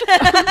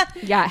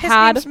 Yeah, His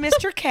had. name's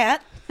Mr.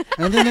 Cat.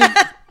 And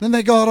then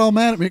they got all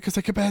mad at me because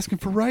I kept asking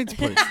for rides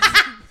places.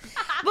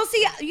 Well,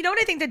 see, you know what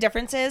I think the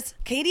difference is?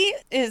 Katie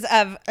is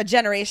of a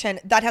generation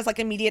that has like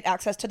immediate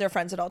access to their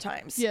friends at all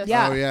times. Yes.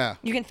 Yeah. Oh yeah.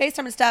 You can FaceTime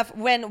and stuff.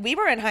 When we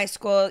were in high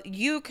school,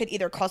 you could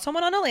either call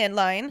someone on a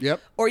landline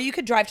Yep. or you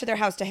could drive to their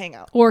house to hang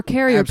out. Or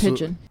carrier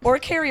Absolutely. pigeon. Or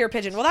carrier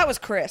pigeon. Well, that was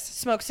Chris.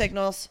 Smoke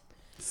signals.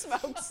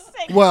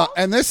 Well,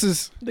 and this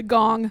is The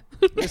gong.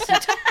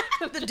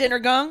 The dinner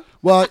gong.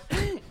 well.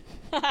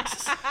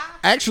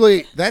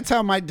 Actually, that's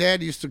how my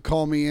dad used to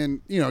call me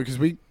in. Because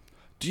we.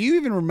 Do you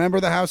even remember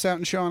the house out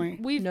in Shawnee?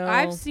 No.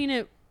 I've seen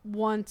it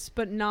once,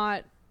 but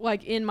not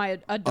like in my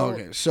adult.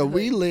 Okay, so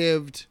we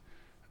lived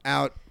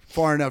out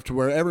far enough to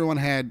where everyone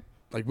had,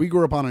 like, we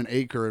grew up on an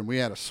acre and we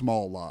had a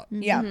small lot.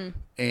 Yeah.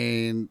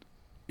 And,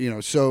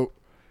 so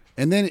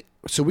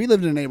we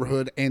lived in a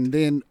neighborhood, and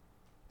then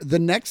the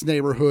next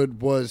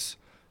neighborhood was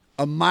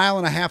a mile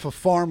and a half of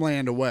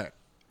farmland away.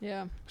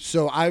 Yeah.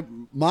 So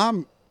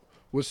mom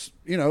was,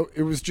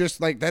 it was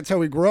just like, that's how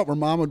we grew up, where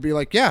mom would be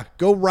like, yeah,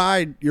 go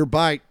ride your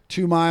bike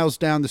 2 miles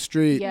down the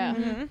street.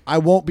 Yeah. I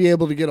won't be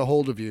able to get a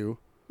hold of you.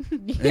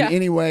 Yeah. In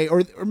any way,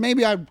 or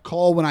maybe I'd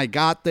call when I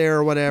got there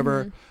or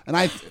whatever, and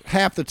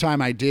half the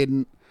time I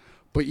didn't.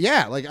 But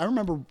yeah, like I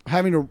remember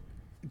having to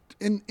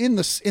in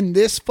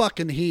this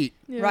fucking heat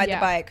Ride Yeah.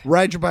 the bike.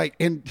 ride your bike,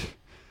 and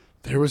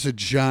there was a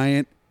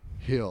giant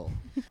hill.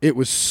 It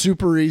was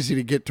super easy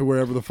to get to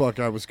wherever the fuck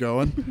I was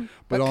going,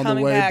 but on the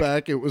coming way back-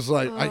 back, it was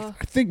like I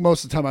think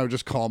most of the time I would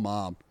just call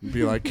mom and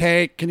be like,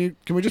 "Hey, can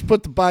we just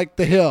put the bike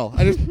the hill?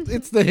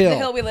 It's the hill." The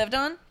hill we lived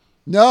on?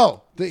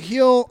 No, the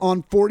hill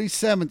on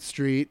 47th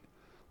Street,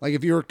 like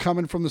if you were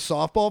coming from the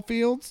softball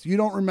fields, you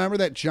don't remember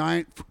that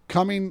giant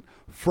coming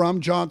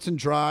from Johnson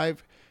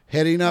Drive,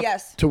 heading up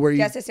Yes. to where you...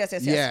 Yes.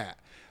 Yeah.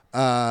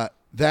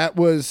 That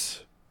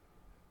was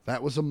a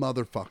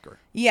motherfucker.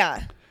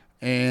 Yeah.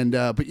 And,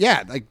 but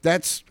yeah, like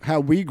that's how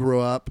we grew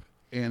up.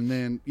 And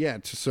then, yeah,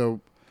 so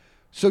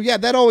yeah,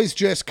 that always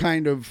just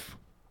kind of,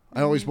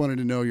 I always wanted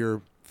to know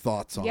your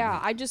thoughts on Yeah,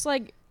 it. I just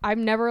like I've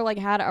never like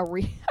had a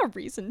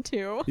reason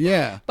to.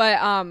 Yeah. But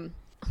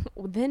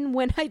then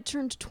when I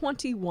turned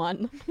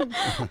 21,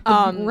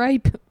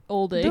 Ripe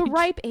old age. the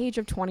ripe age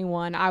of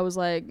 21, I was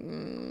like,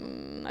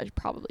 I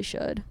probably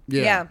should.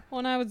 Yeah.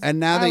 When I was, And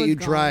now I that was you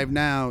gone. drive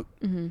now,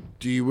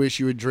 do you wish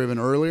you had driven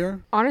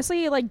earlier?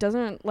 Honestly, it like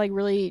doesn't like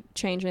really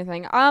change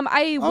anything.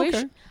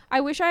 Okay. I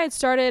wish I had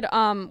started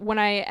when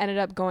I ended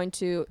up going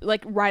to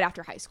like right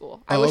after high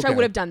school. I Oh, wish I okay.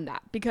 would have done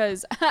that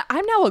because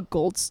I'm now a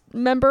gold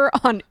member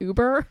on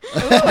Uber.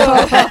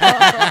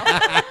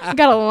 Got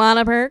a lot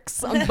of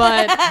perks,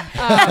 but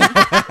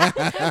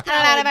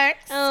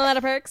a lot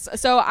of perks.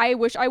 So I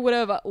wish I would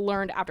have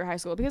learned after high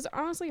school because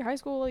honestly, high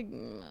school like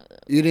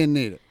You didn't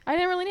need it. I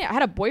didn't really need it. I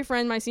had a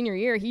boyfriend my senior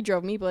year. He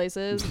drove me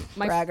places.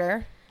 My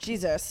Bragger.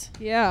 Jesus.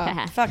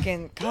 Yeah.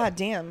 Fucking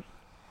goddamn.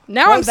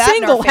 now Throw I'm that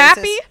in our single.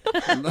 Happy?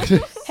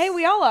 faces. Hey,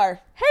 we all are.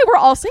 Hey, we're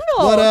all single.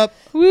 What up?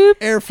 Whoop.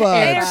 Air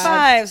fives. Air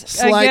fives.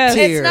 Slight guess.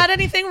 tear. It's not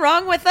anything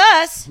wrong with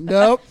us.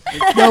 Nope.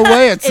 No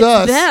way. It's,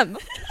 us. Them.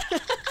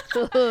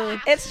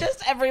 It's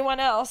just everyone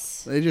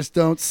else. They just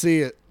don't see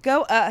it.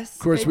 Go us.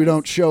 Of course, we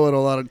don't show it a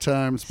lot of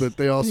times, but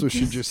they also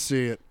should just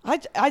see it.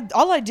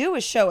 All I do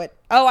is show it.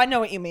 Oh, I know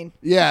what you mean.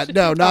 Yeah.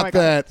 No, not my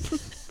God.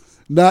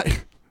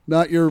 that.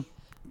 Not your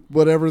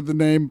whatever the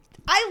name.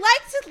 I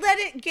like to let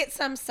it get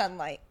some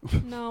sunlight.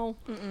 No.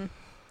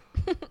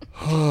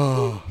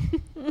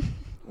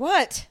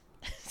 What?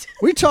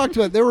 We talked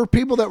about there were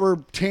people that were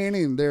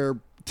tanning their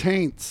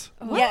taints.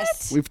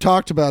 Yes. We've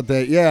talked about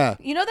that. Yeah.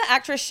 You know the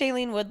actress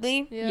Shailene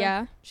Woodley?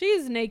 Yeah.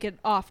 She's naked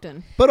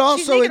often. But She's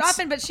also naked it's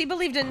often, but she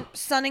believed in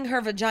sunning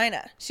her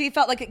vagina. She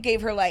felt like it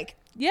gave her like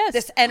Yes.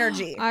 this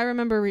energy. I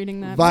remember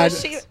reading that. Vi-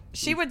 So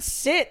she would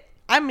sit.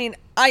 I mean,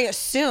 I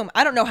assume.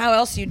 I don't know how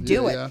else you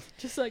do it. Yeah.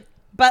 Just like,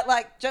 But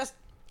like just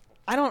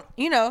I don't,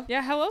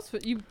 yeah, how else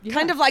would you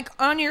kind of like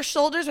on your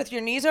shoulders with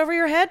your knees over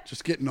your head.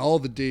 Just getting all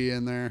the D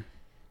in there.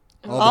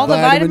 All the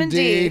vitamin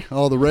D.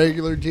 All the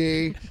regular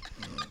D.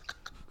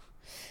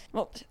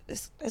 Well,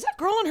 is that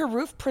girl on her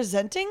roof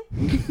presenting?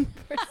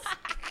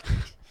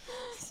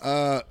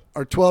 Our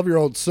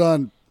 12-year-old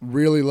son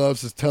really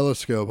loves his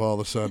telescope all of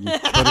a sudden,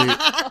 but he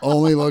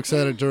only looks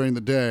at it during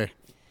the day.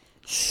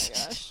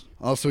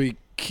 Also, he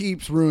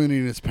keeps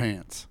ruining his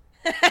pants.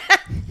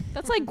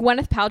 That's like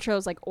Gwyneth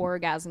Paltrow's like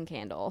orgasm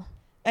candle.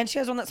 And she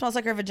has one that smells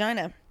like her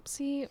vagina.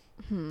 See,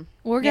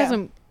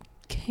 orgasm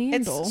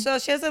candle. So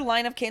she has a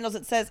line of candles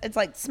that says it's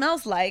like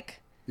smells like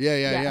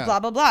Yeah.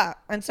 blah blah blah.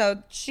 And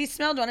so she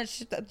smelled one, and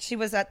she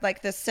was at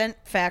like the scent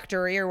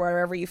factory or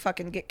wherever you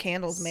fucking get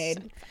candles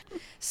made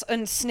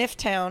in Sniff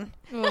Town.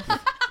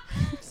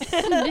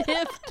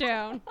 Sniff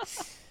down.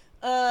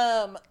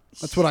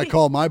 That's what I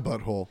call my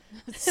butthole.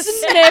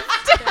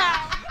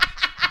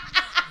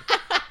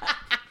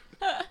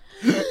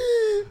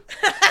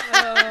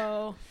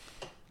 Oh.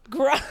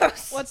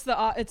 Gross. What's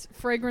the it's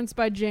Fragrance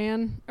by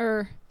Jan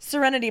or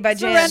Serenity by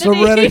Jan.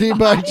 Serenity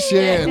by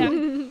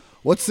Jan.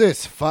 What's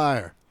this?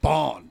 Fire.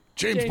 Bond.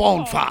 James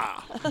Bond fire.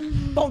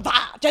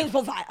 Bonfire. James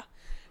Bonfire.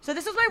 So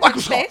this is my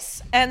Microsoft.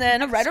 workspace, and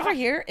then right over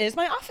here is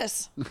my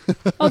office.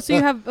 Oh, so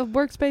you have a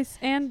workspace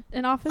and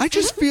an office? I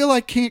just feel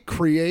I can't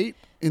create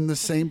in the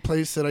same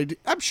place that I do.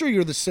 I'm sure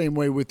you're the same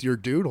way with your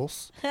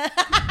doodles.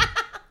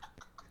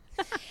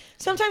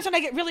 Sometimes when I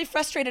get really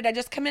frustrated, I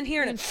just come in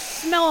here and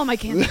smell all my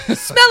candles.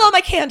 smell all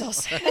my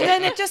candles, and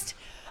then it just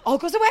all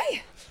goes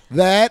away.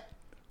 That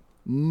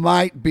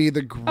might be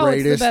the the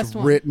greatest best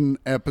one. written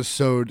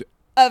episode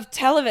Of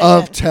television.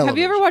 of television. Have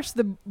you ever watched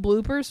the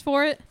bloopers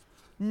for it?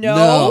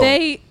 No.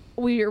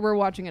 We're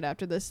watching it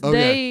after this. Okay.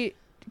 They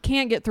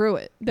can't get through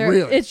it.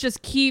 Really? It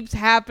just keeps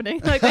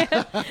happening. Like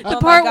the Oh my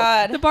part,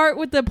 God. the part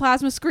with the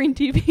plasma screen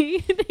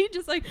TV, he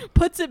just like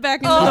puts it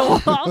back into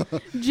the wall.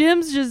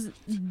 Jim's just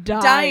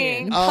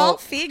dying. Paul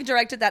Feig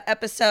directed that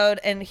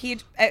episode, and he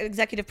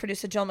executive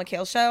produced the Joel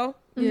McHale show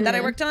that I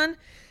worked on,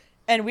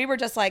 and we were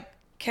just like,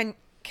 "Can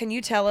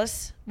you tell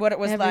us what it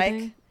was Everything.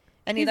 like?"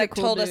 And he He's a like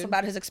cool told us dude.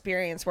 about his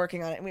experience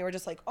working on it, and we were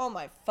just like, "Oh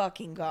my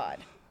fucking God!"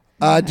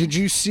 Did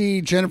you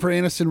see Jennifer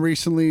Aniston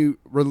recently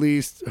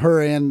released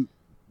her and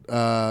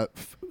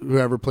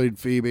whoever played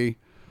Phoebe?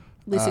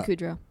 Lisa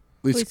Kudrow.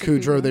 Lisa Lisa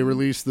Kudrow. Kudrow. They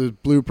released the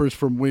bloopers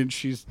from when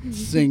she's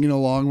singing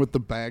along with the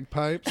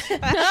bagpipes.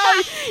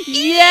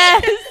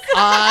 Yes.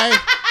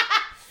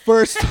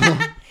 First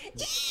time,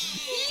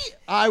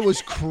 I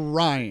was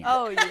crying.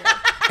 Oh yeah.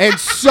 And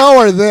so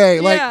are they.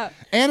 Like, Yeah.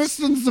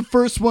 Aniston's the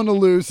first one to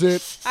lose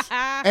it. Her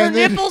and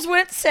then, nipples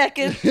went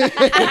second.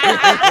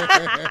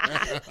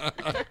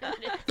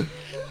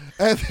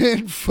 and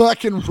then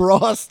fucking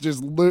Ross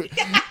just Oh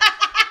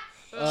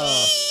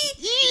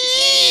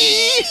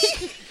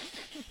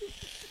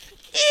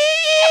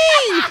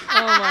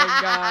my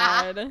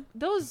God.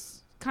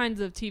 Those kinds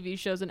of TV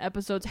shows and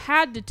episodes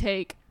had to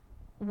take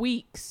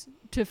weeks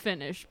to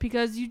finish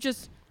because you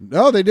just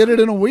No, they did it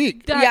in a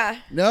week. Yeah,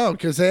 No,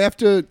 because they have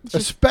to,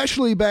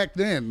 especially back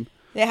then,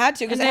 they had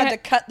to because And they they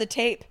had to cut the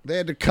tape they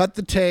had to cut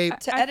the tape.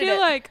 to I edit feel it.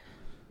 like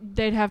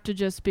they'd have to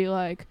just be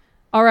like,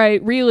 all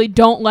right, really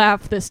don't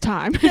laugh this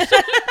time.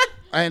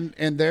 And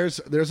there's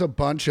a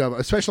bunch of,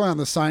 especially on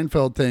the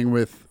Seinfeld thing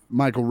with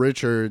Michael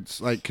Richards,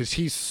 like, because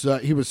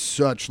he was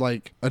such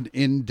like an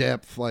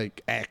in-depth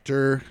like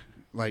actor,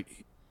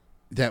 like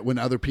that when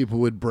other people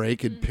would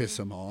break, it'd piss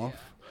him off.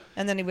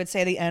 And then he would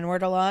say the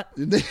N-word a lot.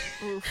 And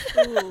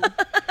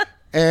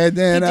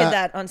then He did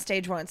that on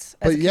stage once.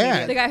 As but a yeah.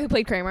 comedian. The guy who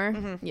played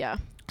Kramer. Yeah.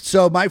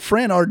 So my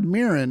friend Ard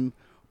Mirren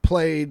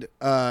played.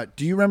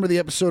 Do you remember the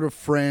episode of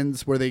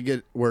Friends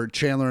where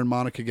Chandler and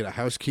Monica get a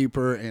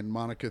housekeeper and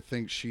Monica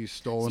thinks she's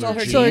stolen Stole her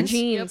her jeans? So her Jeans.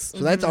 jeans. So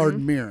that's Ard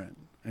Mirren,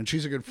 and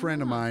she's a good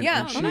friend of mine.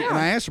 Yeah. And, and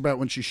I asked her about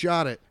when she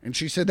shot it, and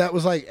she said that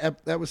was like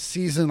that was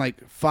season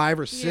like 5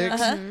 or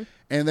 6, and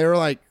they were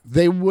like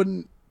they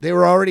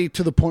were already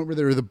to the point where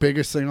they were the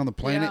biggest thing on the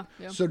planet.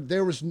 Yeah. So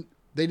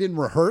they didn't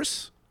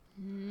rehearse,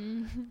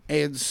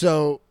 and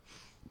so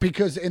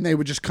and they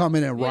would just come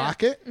in and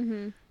rock it.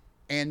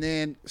 And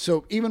then,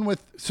 so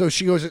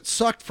she goes, it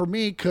sucked for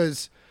me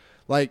because,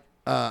 like,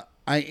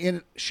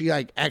 she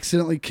like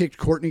accidentally kicked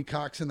Courtney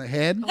Cox in the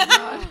head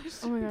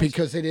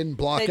because they didn't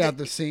block They out did-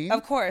 the scene.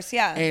 Of course,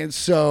 yeah. And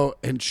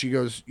she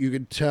goes, you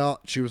could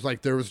tell, she was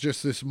like, there was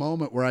just this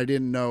moment where I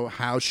didn't know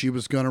how she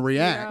was going to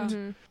react.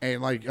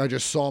 And like, I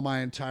just saw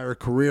my entire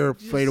career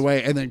fade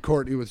away. And then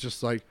Courtney was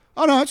just like,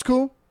 oh no, it's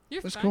cool.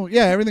 You're It's fine. cool.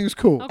 Yeah, everything's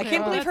cool. I Okay,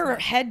 can't well, believe that's her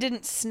nice. head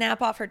didn't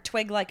snap off her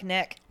twig-like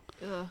neck.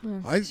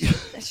 I,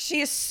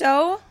 She is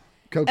so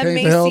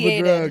cocaine's a hell of a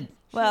drug. emaciated.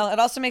 Well, it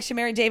also makes you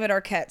marry David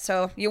Arquette,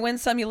 so you win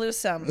some, you lose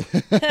some.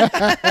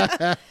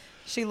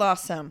 She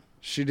lost some.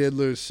 She did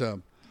lose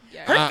some.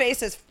 Her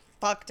face is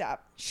fucked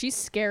up. She's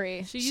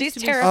scary. She used She's to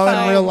be terrifying.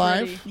 Oh, in real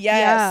pretty. life?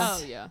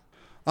 Yes. Oh yeah.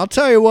 I'll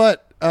tell you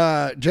what,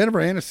 Jennifer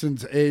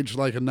Aniston's aged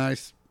like a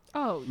nice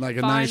Oh, like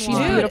a fine nice wine.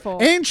 wine. Beautiful.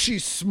 And she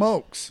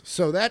smokes,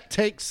 so that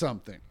takes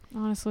something.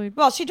 Honestly,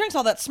 Well, she drinks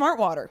all that smart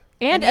water.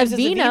 And uses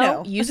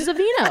Aveeno uses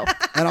Aveeno.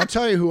 And I'll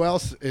tell you who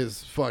else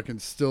is fucking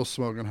still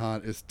smoking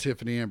hot is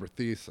Tiffany Amber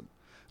Thiessen.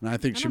 And I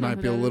think she don't know might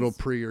who be a that little is.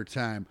 pre your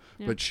time,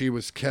 Yeah. but she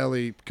was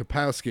Kelly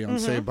Kapowski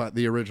on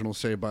the original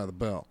Saved by the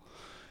Bell.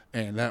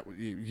 And that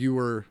you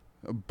were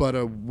but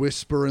a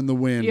whisper in the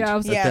wind. yeah,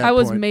 at that I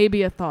was point.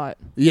 maybe a thought.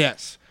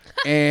 Yes.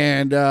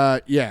 And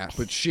yeah,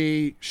 but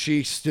she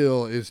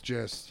still is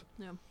just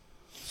Yeah.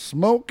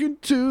 smoking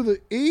to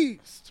the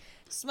east.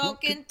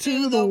 Smoking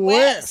to the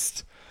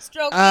west.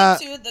 Stroking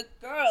to the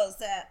girls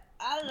that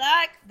I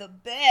like the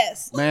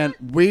best. Man,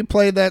 we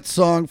played that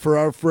song for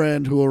our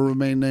friend who will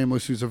remain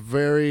nameless, who's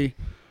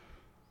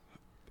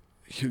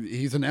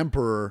he's an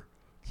emperor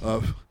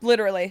of,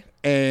 Literally.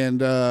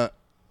 and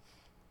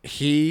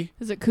he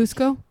Is it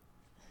Cusco?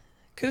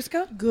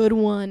 Cusco? Good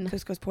one.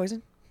 Cusco's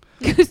poison?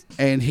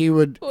 he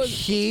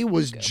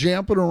was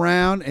jumping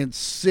around and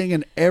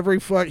singing every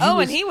fuck.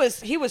 And he was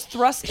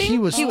thrusting. he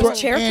was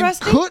chair and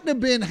thrusting. couldn't have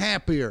been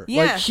happier.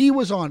 Yeah. Like he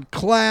was on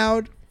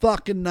cloud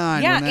fucking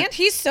 9. Yeah, when that- and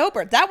he's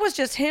sober. That was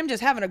just him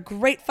just having a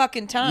great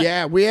fucking time.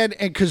 Yeah, we had,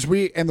 and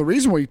the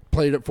reason we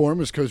played it for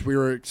him is because we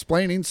were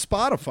explaining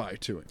Spotify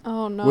to him.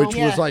 Oh no. Which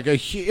Yeah. was like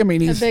he's a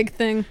big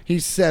thing.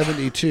 He's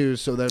 72,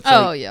 so that's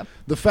Oh, yeah.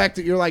 The fact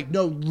that you're like,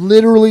 no,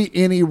 literally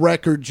any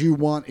record you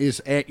want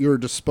is at your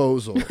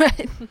disposal.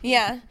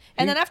 Yeah.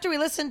 And then after we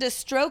listened to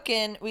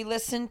Strokin', we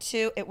listened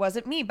to It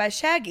Wasn't Me by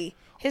Shaggy.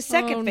 His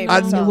second Oh,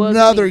 favorite no. song. was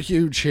Another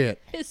huge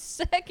hit. His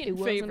second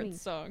wasn't favorite me.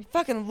 song.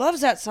 Fucking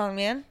loves that song,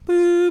 man.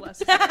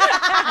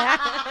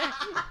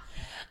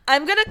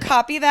 I'm going to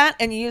copy that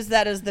and use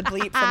that as the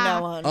bleep from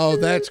now on. Oh,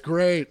 that's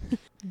great.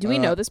 Do we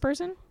know this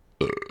person?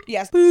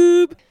 Yes.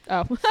 Oh,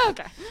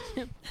 okay.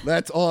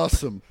 That's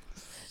awesome.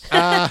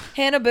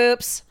 Hannah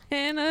Boops.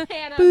 Hannah.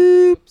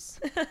 Oops.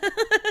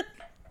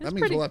 That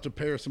means we'll have to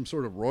pay her some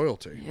sort of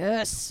royalty.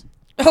 Yes.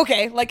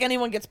 Okay, like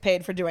anyone gets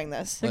paid for doing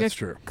this. That's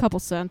true. Couple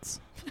cents.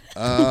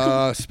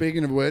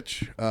 Speaking of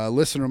which,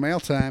 listener mail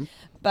time.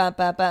 Ba,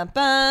 ba, ba,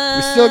 ba.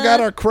 We still got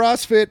our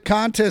CrossFit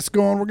contest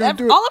going. We're gonna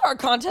do it. All of our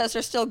contests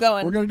are still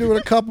going. We're gonna do it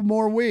a couple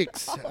more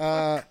weeks.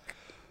 So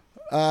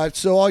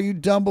all you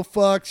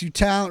Dumblefucks, you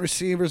talent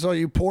receivers, all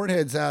you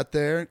portheads out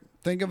there,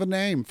 think of a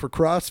name for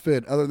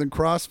CrossFit other than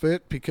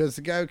CrossFit, because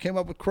the guy who came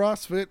up with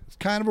CrossFit is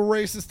kind of a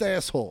racist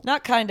asshole.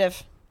 Not kind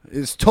of.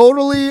 Is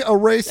totally a There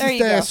racist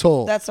you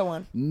asshole. go. That's the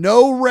one.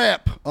 No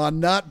rep on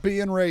not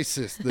being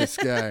racist, this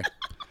guy.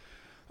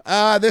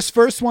 This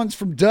first one's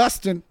from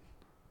Dustin.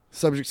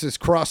 Subject says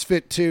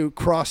CrossFit 2,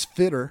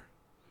 CrossFitter.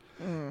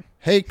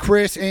 Hey,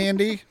 Chris,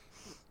 Andy.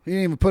 He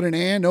didn't even put an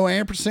and, no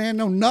ampersand,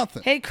 no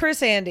nothing. Hey, Chris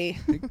Andi.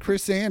 Hey,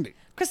 Chris, Andy.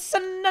 Chris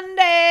and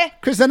Andi.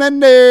 Chris and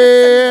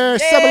Andi.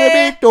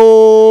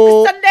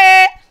 Sabalabito.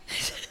 Sunday.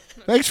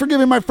 Thanks for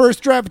giving my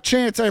first draft a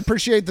chance. I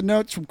appreciate the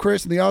notes from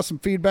Chris and the awesome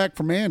feedback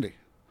from Andy.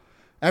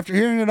 After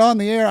hearing it on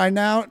the air, I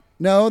now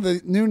know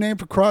the new name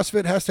for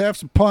CrossFit has to have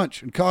some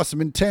punch and cause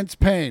some intense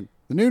pain.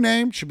 The new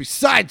name should be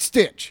Side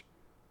Stitch.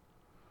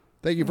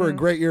 Thank you for a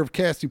great year of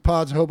casting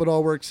pods. I hope it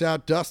all works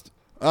out. Dustin,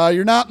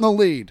 you're not in the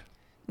lead.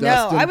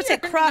 Dustin. No, I would say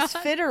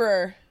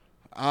CrossFitterer.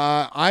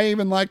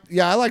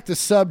 I like the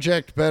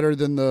subject better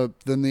than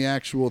the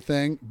actual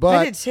thing. But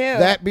I did too.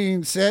 That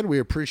being said, we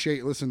appreciate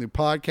you listening to the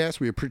podcast.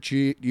 We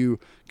appreciate you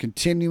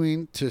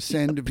continuing to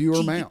send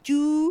viewer mail.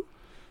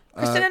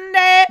 Chris and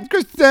Andi.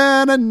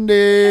 Kristen and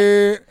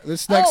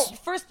this next. Oh,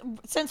 first,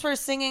 since we're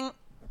singing,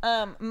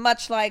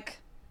 much like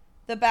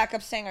the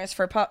backup singers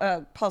for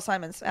Paul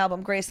Simon's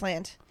album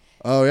Graceland,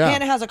 Oh yeah,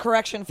 Hannah has a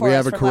correction for we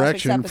us have a from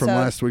correction from last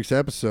last week's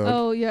episode.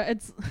 Oh yeah,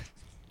 it's.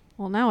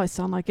 Well, now I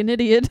sound like an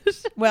idiot.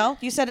 Well,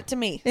 you said it to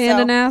me. And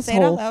so an say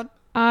it out asshole.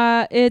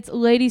 loud. It's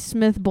Lady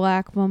Smith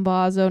Black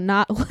Bombazzo,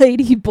 not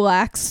Lady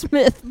Black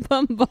Smith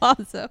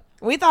Bombazzo.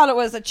 We thought it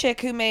was a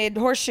chick who made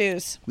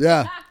horseshoes.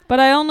 Yeah, But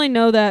I only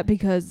know that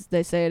because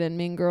they say it in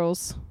Mean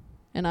Girls,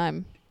 and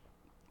I'm.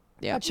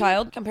 Yeah. A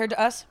child compared to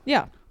us.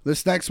 Yeah.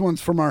 this next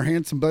one's from our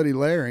handsome buddy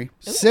Larry.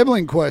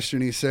 Sibling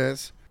question, he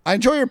says. I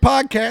enjoy your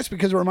podcast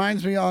because it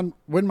reminds me on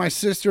when my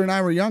sister and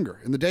I were younger.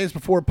 In the days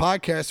before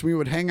podcasts, we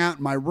would hang out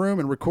in my room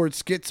and record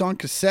skits on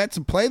cassettes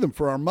and play them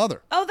for our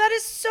mother. Oh, that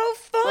is so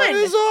fun. That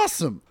is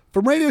awesome.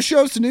 From radio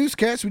shows to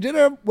newscasts, we did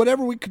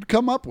whatever we could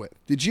come up with.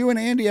 Did you and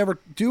Andy ever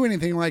do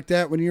anything like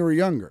that when you were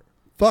younger?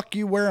 Fuck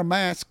you, wear a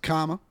mask,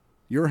 comma.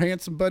 Your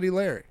handsome buddy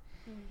Larry.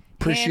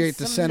 Appreciate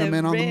the Handsome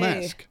sentiment on the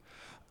Larry.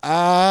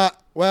 mask.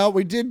 Well,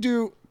 we did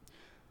do...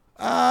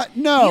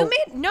 no.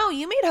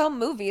 You made home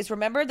movies.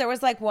 Remember, there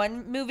was like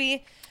one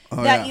movie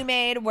Oh, that yeah. you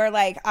made where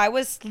like I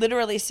was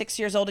literally 6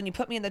 years old and you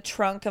put me in the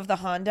trunk of the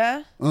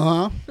Honda.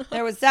 Uh-huh.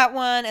 There was that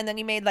one, and then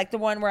you made like the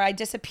one where I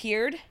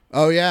disappeared.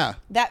 Oh, yeah.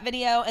 That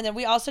video, and then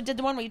we also did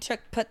the one where you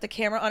put the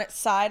camera on its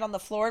side on the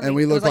floor, And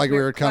we it was looked like we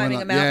were coming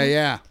climbing up. a Yeah, mountain.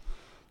 yeah.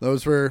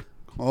 Those were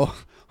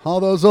all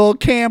those old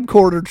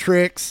camcorder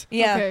tricks.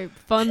 Yeah. Okay.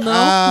 Fun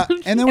though.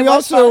 And then It we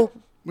was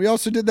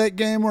also did that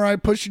game where I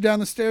pushed you down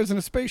the stairs in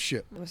a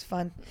spaceship. It was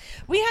fun.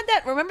 We had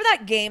that. Remember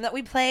that game that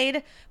we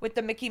played with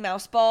the Mickey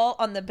Mouse ball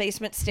on the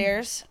basement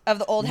stairs of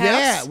the old house?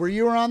 Yeah, where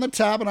you were on the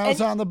top and I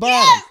was And- on the bottom.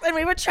 Yes! And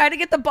we would try to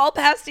get the ball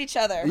past each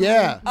other.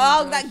 Yeah.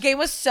 Oh, that game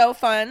was so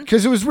fun.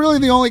 Because it was really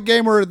the only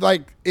game where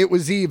like it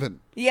was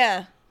even.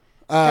 Yeah.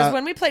 Because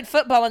when we played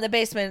football in the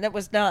basement, it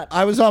was not.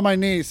 I was on my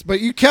knees, but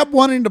you kept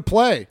wanting to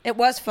play. It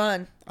was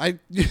fun. I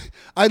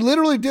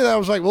literally did. I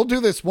was like, we'll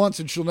do this once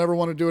and she'll never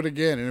want to do it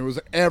again. And it was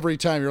every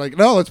time you're like,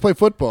 no, let's play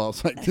football.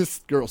 It's like,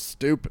 this girl's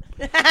stupid.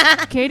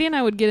 Katie and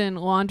I would get in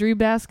laundry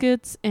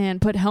baskets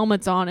and put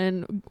helmets on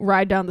and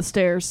ride down the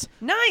stairs.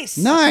 Nice.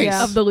 Nice.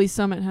 Yeah, of the Lee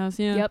Summit house.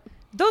 Yeah. Yep.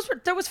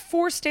 There was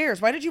 4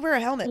 stairs. Why did you wear a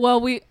helmet?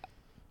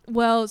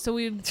 So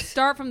we'd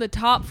start from the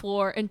top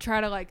floor and try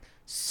to like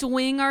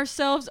swing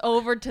ourselves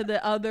over to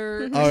the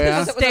other Oh, yeah?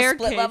 Because it was a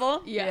staircase. split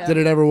level? Yeah. Did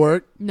it ever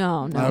work?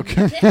 No.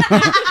 Okay.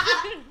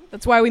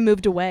 That's why we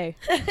moved away.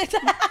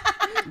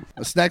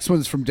 This next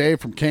one's from Dave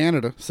from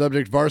Canada.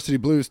 Subject Varsity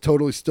Blues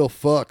totally still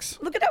fucks.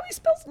 Look at how he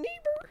spells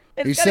neighbor.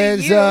 It's He got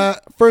a says,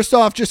 U. first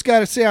off, just got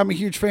to say I'm a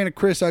huge fan of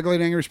Chris. Ugly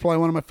and Angry is probably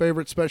one of my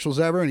favorite specials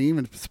ever, and he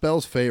even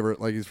spells favorite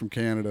like he's from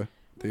Canada.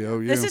 The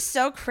OU. This is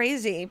so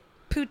crazy.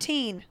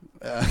 poutine.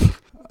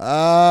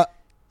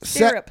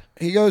 Syrup.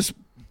 He goes,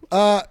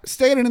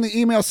 stated in the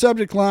email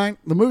subject line,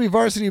 the movie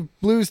Varsity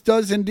Blues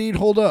does indeed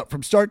hold up.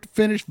 From start to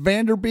finish,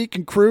 Vanderbeek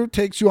and crew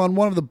takes you on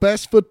one of the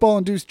best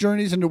football-induced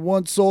journeys into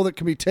one soul that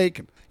can be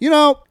taken. You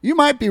know, you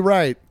might be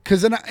right.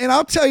 And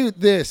I'll tell you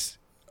this.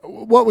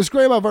 What was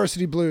great about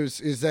Varsity Blues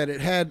is that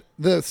it had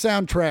the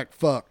soundtrack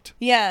fucked.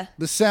 Yeah.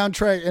 The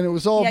soundtrack, and it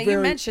was all Yeah, very... you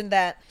mentioned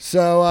that.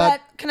 So,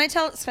 but can I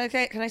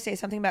say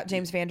something about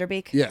James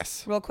Vanderbeek?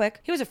 Yes. Real quick.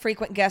 He was a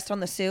frequent guest on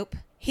The Soup.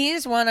 He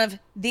is one of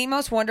the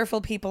most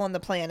wonderful people on the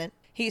planet.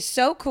 He's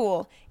so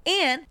cool.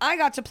 And I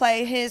got to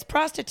play his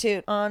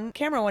prostitute on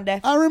camera one day.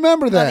 I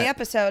remember that. On the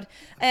episode.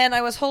 And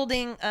I was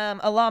holding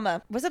a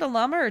llama. Was it a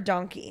llama or a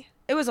donkey?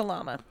 It was a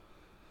llama.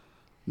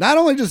 Not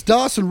only does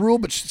Dawson rule,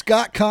 but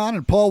Scott Conn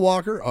and Paul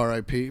Walker,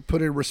 R.I.P.,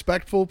 put in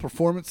respectful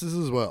performances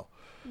as well.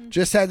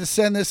 Just had to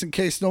send this in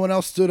case no one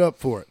else stood up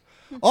for it.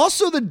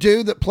 Also, the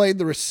dude that played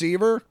the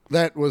receiver,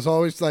 that was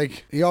always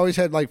like, he always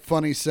had like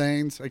funny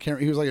sayings.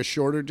 He was like a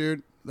shorter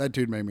dude. That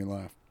dude made me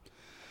laugh.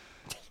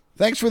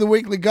 Thanks for the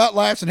weekly gut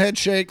laughs and head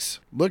shakes.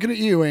 Looking at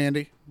you,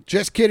 Andy.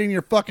 Just kidding,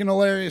 you're fucking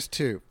hilarious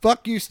too.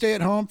 Fuck you, stay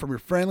at home, from your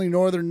friendly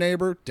northern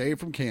neighbor, Dave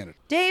from Canada.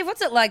 Dave,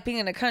 what's it like being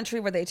in a country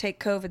where they take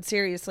COVID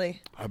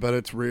seriously? I bet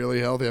it's really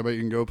healthy. I bet you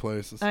can go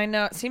places. I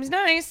know. It seems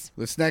nice.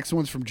 This next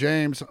one's from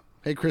James.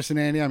 Hey, Chris and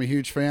Andi, I'm a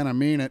huge fan. I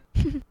mean it.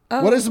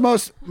 What is the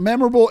most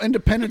memorable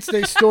Independence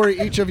Day story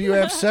each of you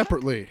have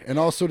separately and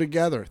also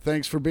together?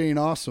 Thanks for being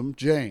awesome,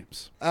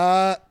 James.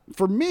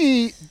 For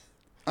me,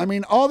 I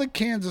mean, all the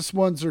Kansas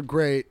ones are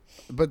great,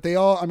 but they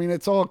all, I mean,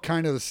 it's all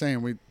kind of the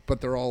same,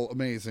 but they're all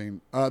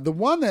amazing. The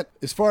one that,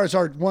 as far as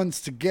our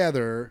ones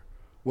together,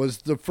 was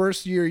the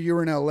first year you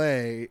were in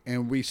LA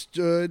and we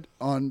stood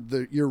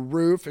on your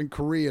roof in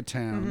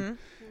Koreatown. Mm-hmm.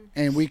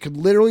 And we could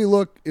literally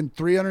look in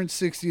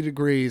 360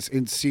 degrees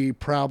and see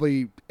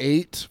probably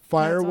 8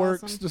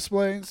 fireworks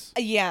displays.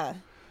 Yeah.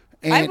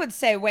 And, I would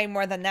say way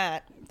more than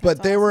that.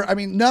 But they were, I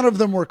mean, none of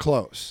them were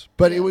close.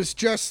 But it was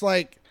just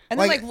like...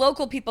 And then like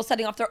local people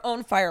setting off their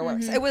own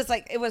fireworks. Mm-hmm.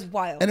 It was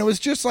wild. And it was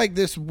just like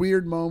this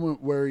weird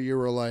moment where you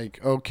were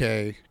like,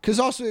 okay. Because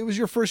also it was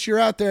your first year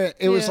out there.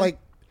 It was like,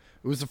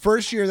 it was the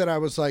first year that I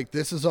was like,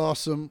 this is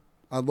awesome.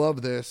 I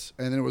love this.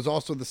 And then it was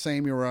also the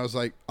same year where I was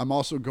like, I'm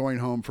also going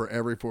home for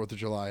every 4th of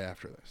July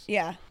after this.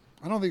 Yeah.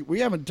 I don't think we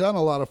haven't done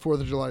a lot of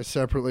 4th of July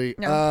separately.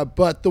 No.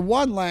 But the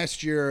one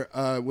last year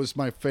was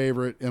my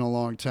favorite in a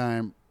long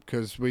time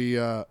because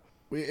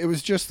it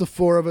was just the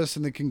 4 of us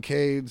in the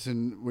Kincaids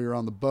and we were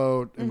on the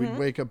boat and we'd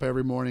wake up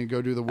every morning and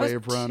go do the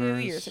wave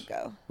runners. 2 years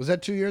ago. Was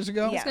that 2 years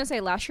ago? I was going to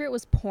say last year it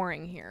was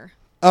pouring here.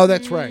 Oh,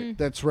 that's right.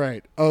 That's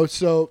right. Oh,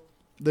 so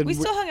then we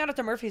still hung out at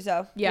the Murphys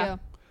though. Yeah.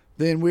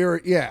 Then we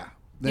were,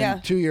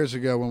 Then 2 years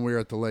ago when we were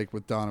at the lake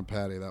with Don and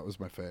Patty, that was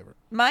my favorite.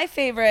 My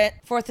favorite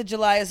 4th of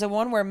July is the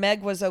one where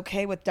Meg was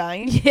okay with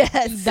dying.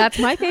 Yes. That's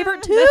my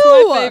favorite too.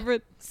 That's my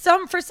favorite.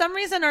 For some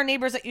reason, our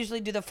neighbors that usually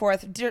do the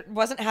 4th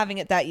wasn't having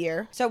it that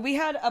year. So we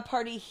had a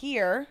party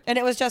here, and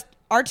it was just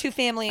our 2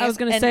 families. I was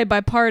going to say by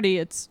party,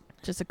 it's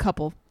just a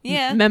couple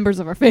members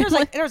of our There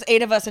family. there was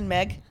 8 of us and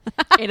Meg.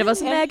 8 of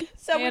us and Meg.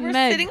 So And we were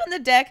Meg. sitting on the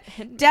deck.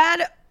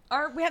 Dad,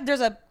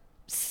 there's a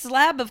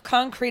slab of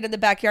concrete in the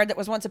backyard that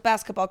was once a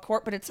basketball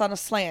court, but it's on a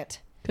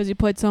slant. Because you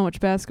played so much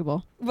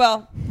basketball.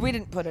 Well, we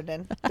didn't put it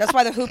in. That's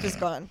why the hoop is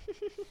gone.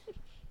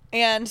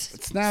 And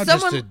it's now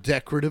just a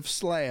decorative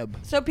slab.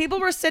 So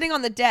people were sitting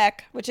on the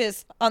deck, which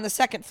is on the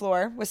 2nd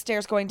floor, with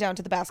stairs going down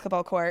to the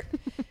basketball court.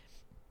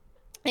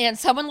 And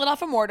someone lit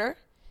off a mortar.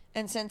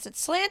 And since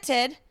it's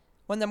slanted,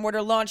 when the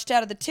mortar launched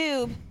out of the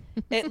tube,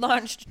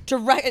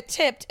 it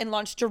tipped and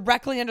launched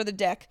directly under the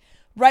deck,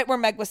 right where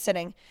Meg was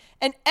sitting.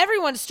 And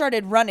everyone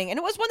started running. And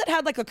it was one that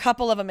had like a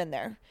couple of them in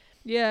there.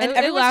 Yeah,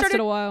 and it lasted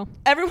a while.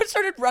 Everyone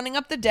started running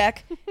up the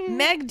deck.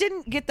 Meg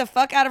didn't get the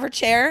fuck out of her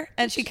chair,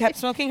 and she kept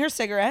smoking her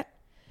cigarette.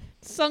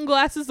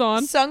 Sunglasses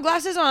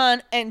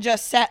on, and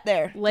just sat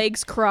there.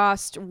 Legs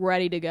crossed,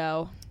 ready to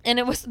go. And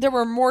there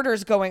were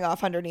mortars going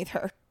off underneath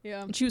her.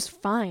 Yeah. And she was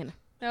fine.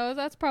 No,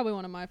 that's probably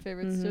one of my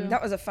favorites too.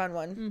 That was a fun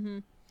one. Mm-hmm.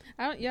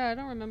 I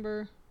don't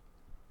remember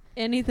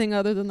anything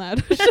other than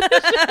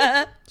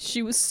that.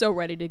 She was so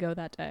ready to go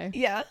that day.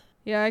 Yeah.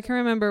 Yeah, I can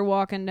remember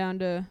walking down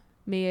to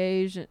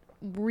Miege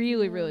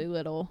really, really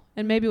little.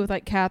 And maybe with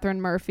like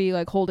Catherine Murphy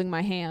like holding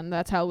my hand.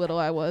 That's how little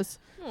I was.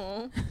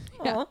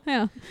 Aww.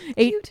 Yeah.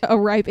 A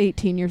ripe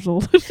 18 years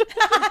old.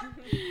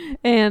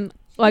 And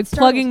like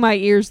plugging my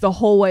ears the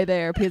whole way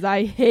there because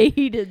I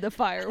hated the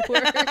fireworks.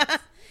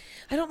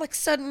 I don't like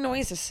sudden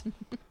noises.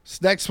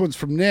 This next one's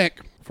from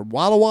Nick from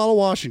Walla Walla,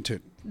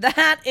 Washington.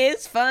 That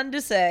is fun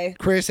to say.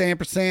 Chris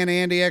ampersand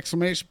Andy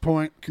exclamation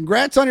point.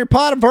 Congrats on your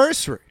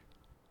podiversary.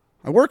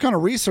 I work on a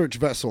research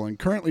vessel and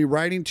currently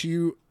writing to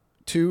you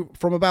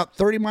from about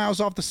 30 miles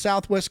off the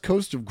southwest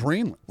coast of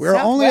Greenland. We're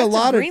only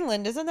allotted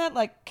Greenland, isn't that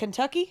like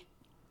Kentucky?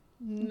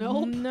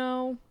 Nope.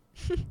 No.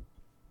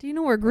 Do you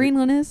know where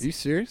Greenland is? Are you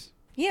serious?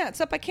 Yeah, it's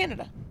up by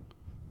Canada.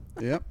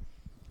 Yep.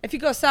 If you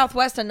go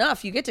southwest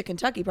enough, you get to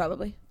Kentucky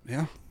probably.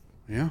 Yeah.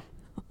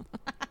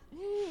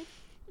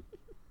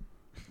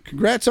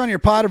 Congrats on your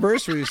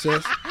podiversary, he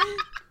says.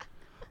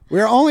 We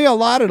are only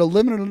allotted a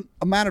limited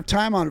amount of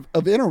time of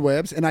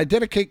interwebs, and I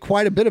dedicate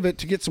quite a bit of it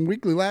to get some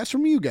weekly laughs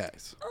from you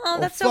guys. Oh,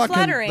 that's so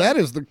flattering. That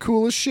is the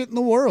coolest shit in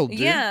the world, dude.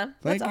 Yeah,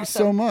 Thank that's you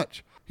awesome. so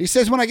much. He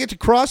says, when I get to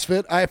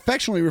CrossFit, I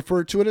affectionately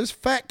refer to it as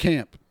fat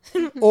camp.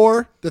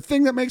 Or the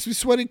thing that makes me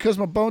sweaty because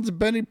my bones and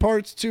bending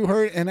parts too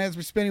hurt and has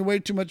me spending way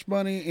too much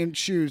money in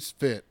shoes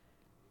fit.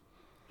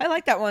 I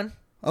like that one.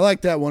 I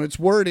like that one. It's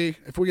wordy.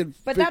 If we could,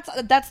 But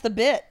that's the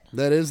bit.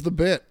 that is the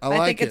bit.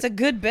 I think it's a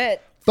good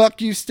bit.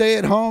 Fuck you, stay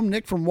at home.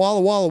 Nick from Walla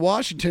Walla,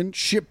 Washington.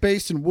 Ship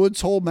based in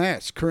Woods Hole,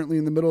 Mass. Currently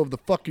in the middle of the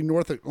fucking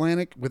North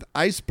Atlantic with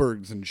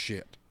icebergs and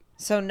shit.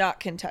 So not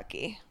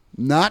Kentucky.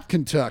 Not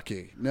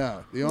Kentucky.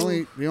 No. The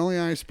only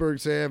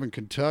icebergs they have in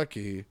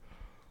Kentucky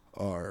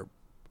are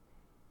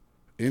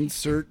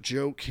insert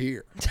joke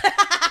here.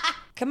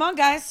 Come on,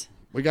 guys.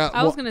 We got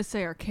I was gonna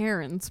say our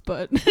Karens,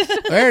 but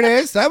there it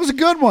is. That was a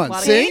good one. Lot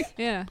of See?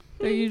 yeah,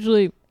 they're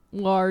usually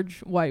large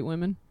white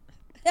women.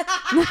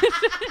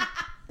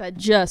 That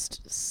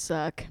just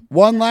suck.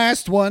 One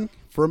last one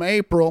from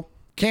April.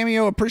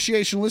 Cameo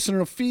appreciation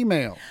listener, a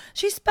female.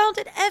 She spelled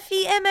it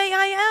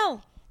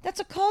Femail. That's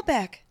a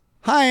callback.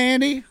 Hi,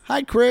 Andy.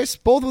 Hi, Chris.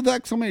 Both with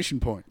exclamation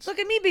points. Look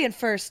at me being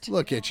first.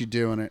 Look at you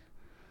doing it.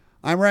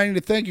 I'm writing to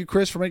thank you,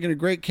 Chris, for making a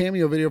great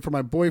Cameo video for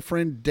my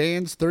boyfriend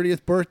Dan's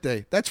 30th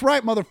birthday. That's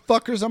right,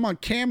 motherfuckers. I'm on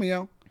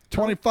Cameo.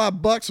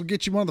 $25 will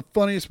get you one of the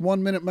funniest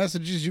 1-minute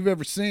messages you've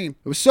ever seen.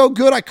 It was so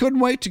good I couldn't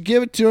wait to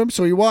give it to him,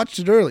 so he watched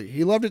it early.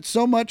 He loved it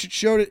so much he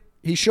showed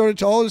it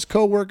to all his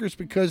coworkers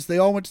because they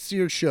all went to see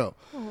your show.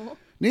 Aww.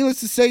 Needless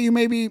to say, you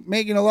may be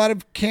making a lot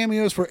of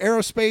cameos for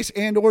aerospace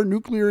and or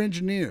nuclear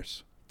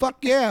engineers. Fuck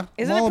yeah.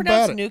 Isn't I'm all it about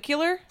pronounced it.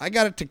 nuclear? I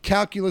got it to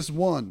calculus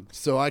 1,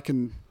 so I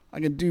can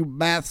do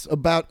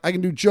I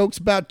can do jokes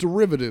about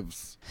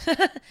derivatives.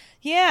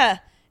 Yeah,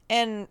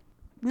 and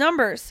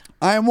numbers.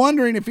 I am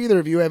wondering if either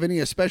of you have any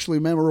especially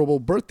memorable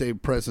birthday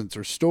presents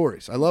or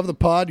stories. I love the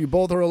pod. You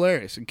both are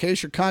hilarious. In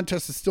case your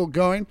contest is still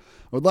going,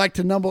 I would like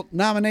to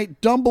nominate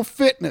Dumble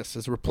Fitness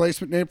as a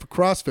replacement name for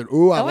CrossFit.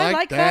 Ooh, I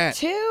like that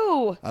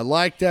too. I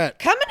like that.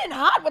 Coming in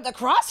hot with the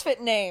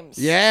CrossFit names.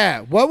 Yeah.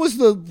 What was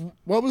the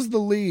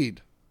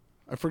lead?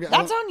 I forgot.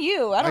 That's on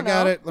you. I don't know. I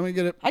got it. Let me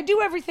get it. I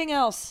do everything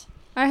else.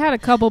 I had a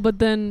couple, but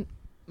then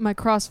my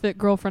CrossFit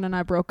girlfriend and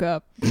I broke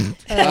up.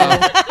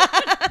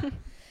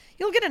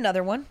 You'll get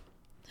another one.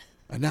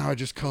 And now I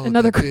just call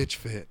Another it the bitch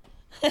fit.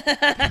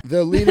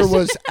 The leader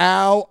was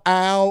ow,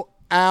 ow,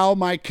 ow,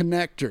 my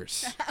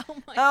connectors.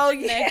 Oh,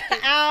 yeah.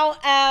 Ow,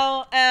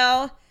 ow,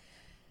 ow.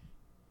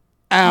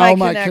 Ow,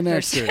 my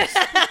connectors.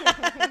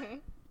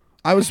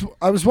 I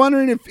was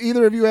wondering if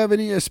either of you have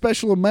any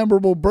special or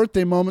memorable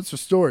birthday moments or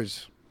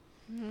stories.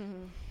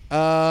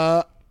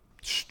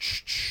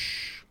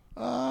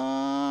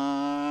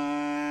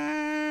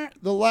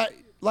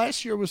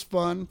 Last year was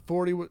fun.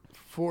 40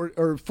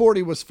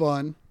 was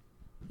fun.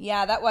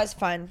 Yeah, that was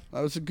fun.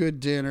 That was a good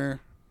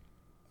dinner.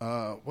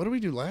 What did we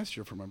do last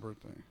year for my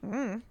birthday? I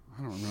don't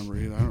remember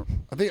either.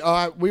 I think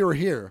we were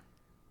here.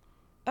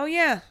 Oh,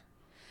 yeah.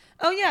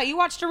 Oh, yeah, you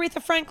watched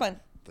Aretha Franklin.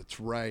 That's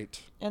right.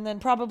 And then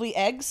probably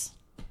eggs.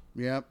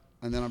 Yep.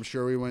 And then I'm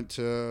sure we went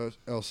to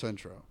El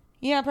Centro.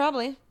 Yeah,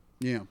 probably.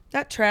 Yeah.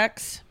 That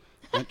tracks.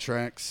 That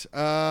tracks.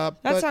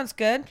 That sounds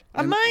good.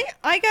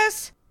 I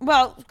guess,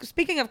 well,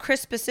 speaking of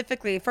Chris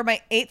specifically, for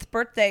my 8th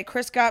birthday,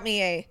 Chris got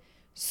me a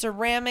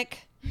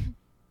ceramic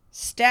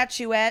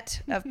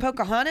statuette of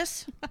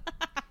Pocahontas.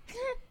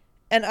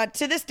 And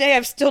to this day,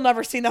 I've still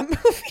never seen that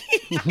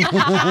movie.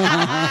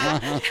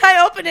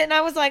 I opened it and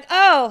I was like,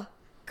 oh,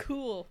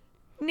 Cool.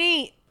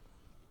 neat.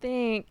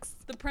 Thanks.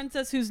 The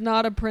princess who's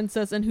not a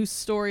princess and whose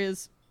story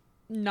is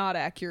not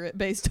accurate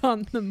based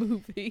on the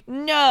movie.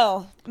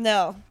 No.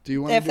 Do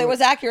you want If it was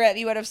accurate,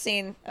 you would have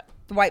seen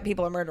the white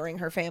people are murdering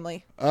her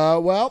family.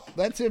 Well,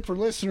 that's it for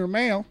listener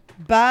mail.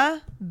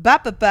 Ba.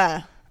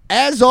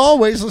 As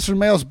always, listener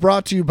mail is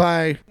brought to you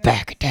by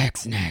Back Attack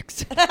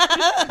Snacks.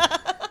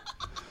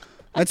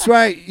 That's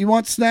right. You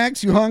want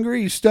snacks? You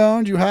hungry? You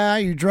stoned? You high?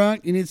 You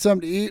drunk? You need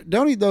something to eat?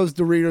 Don't eat those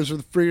Doritos or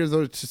the Fritos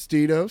or the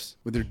Tostitos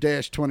with your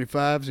Dash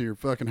 25s or your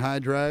fucking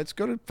Hydrides.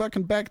 Go to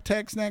fucking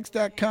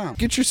backattacksnacks.com.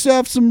 Get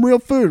yourself some real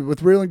food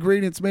with real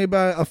ingredients made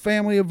by a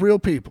family of real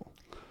people.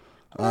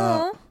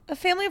 Oh, a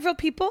family of real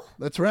people?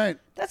 That's right.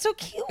 That's so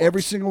cute.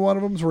 Every single one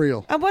of them's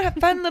real. What a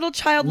fun little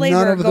child labor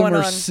None of them going are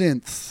on.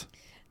 synths.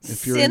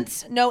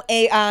 Since no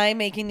AI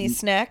making these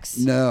snacks.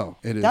 No,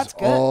 it is That's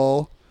good.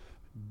 all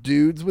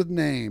dudes with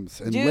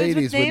names and Dudes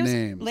ladies with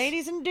names.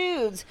 Ladies and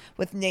dudes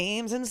with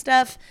names and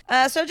stuff.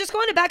 So just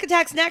go into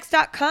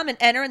backattacksnacks.com and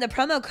enter in the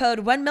promo code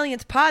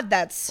 1millionthpod.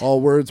 That's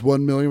All words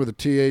 1 million with a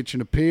TH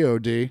and a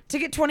POD. to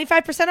get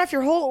 25% off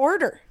your whole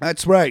order.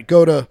 That's right.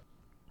 Go to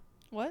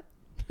What?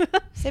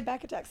 Say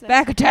Back Attack Snacks.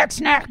 Back attack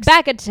snacks.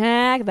 Back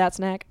attack that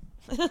snack.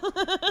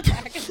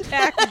 Back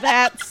attack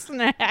that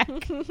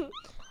snack.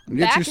 and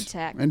Back your,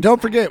 Attack. And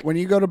don't forget, when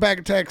you go to Back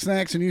Attack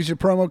Snacks and use your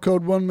promo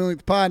code 1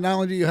 millionth pod, not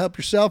only do you help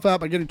yourself out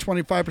by getting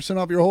 25%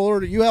 off your whole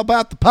order, you help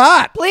out the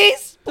pod.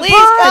 Please,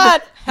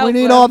 God. We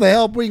need all the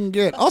help we can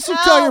get. Also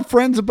tell your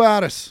friends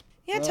about us.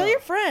 Yeah, tell your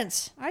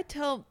friends. I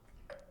tell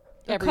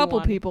A couple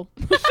Everyone. people.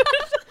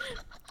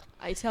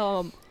 I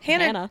tell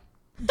Hannah- Hannah.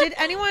 Did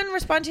anyone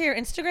respond to your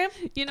Instagram?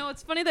 You know,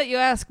 it's funny that you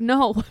ask.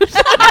 No.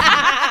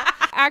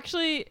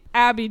 Actually,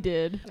 Abby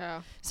did.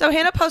 Oh. So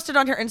Hannah posted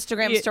on her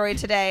Instagram Yeah. story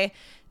today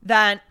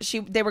that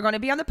they were going to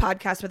be on the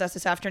podcast with us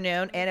this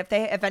afternoon, and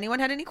if anyone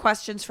had any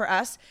questions for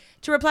us,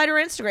 to reply to her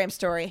Instagram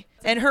story.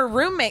 And her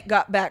roommate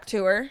got back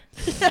to her.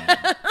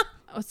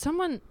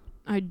 Someone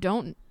I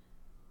don't.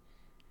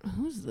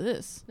 Who's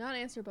this? Not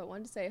an answer, but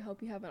wanted to say,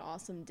 hope you have an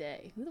awesome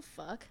day. Who the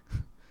fuck?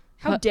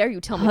 How Hud- dare you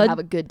tell me Hud- to have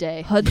a good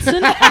day?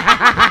 Hudson?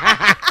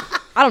 I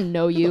don't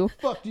know you.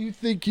 Fuck, do you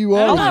think you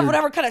are? I'll have You-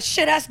 whatever kind of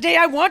shit ass day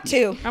I want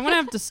to. I'm gonna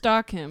have to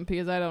stalk him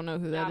because I don't know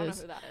who that I don't is.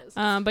 know who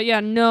that is. But yeah,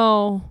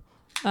 no.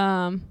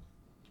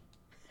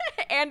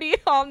 Andy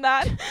on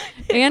that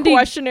Andy-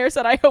 questionnaire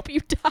said, I hope you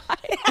die.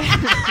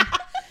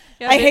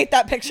 Yeah, I they- hate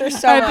that picture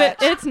so I much. bet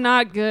it's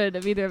not good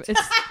of either.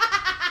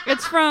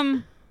 It's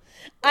from.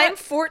 I'm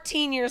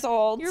 14 years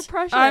old. You're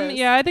precious.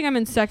 Yeah, I think I'm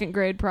in second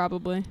grade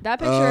probably.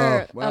 That Oh,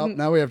 picture. well,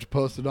 now we have to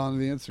post it on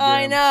the Instagram.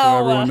 I So know.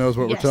 everyone knows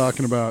what Yes. we're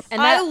talking about.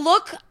 and that,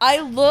 I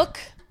look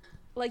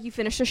like you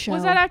finished a show.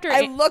 Was that after?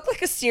 I look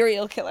like a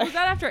serial killer. Was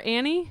that after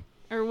Annie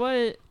or what?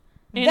 Annie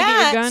get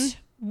That your gun?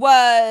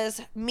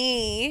 was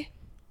me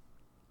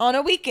on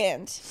a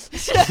weekend.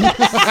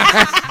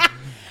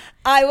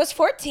 I was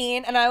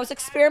 14 and I was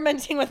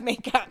experimenting with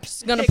makeup.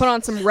 Gonna put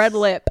on some red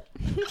lip.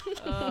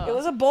 It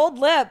was a bold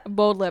lip. A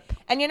bold lip.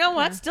 And you know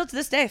what? Still to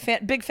this day,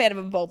 big fan of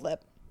a bold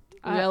lip.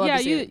 I love yeah,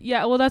 to see it.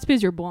 yeah. Well, that's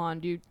because you're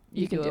blonde. You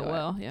can do do it it.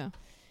 well. Yeah.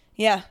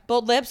 Yeah,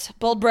 bold lips,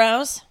 bold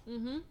brows.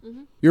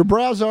 Your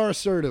brows are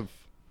assertive.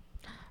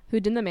 Who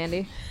did them,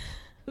 Andy?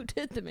 Who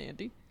did the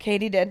Mandy?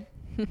 Katie did.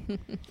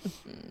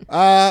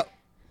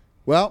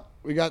 Well,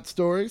 we got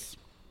stories.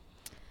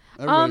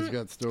 Everybody's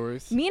got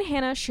stories. Me and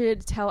Hannah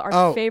should tell our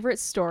Oh. favorite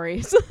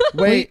stories.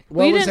 Wait, we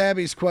what was didn't-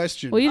 Abby's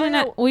question? Well, you didn't.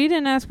 no. Well, you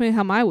didn't ask me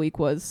how my week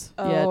was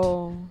yet.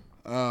 Oh.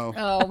 Oh,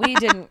 Oh, we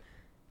didn't.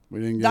 we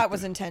didn't get That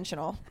was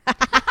intentional.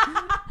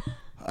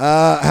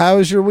 How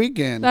was your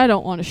weekend? I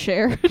don't want to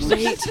share.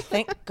 Great.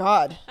 Thank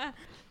God.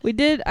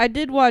 I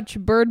did watch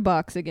Bird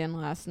Box again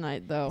last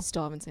night, though.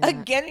 Still haven't seen that.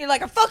 Again, you're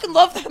like, I fucking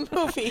love that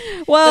movie.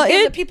 Well,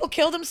 the people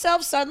killed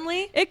themselves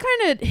suddenly. It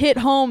kind of hit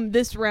home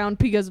this round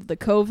because of the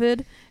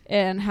COVID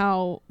and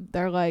how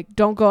they're like,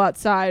 don't go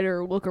outside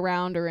or look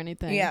around or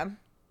anything. Yeah.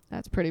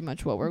 That's pretty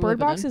much what we're Bird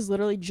living Box in. is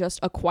literally just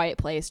a quiet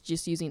place,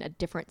 just using a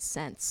different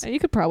sense. You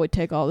could probably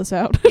take all this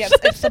out. Yeah,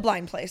 it's the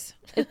blind place.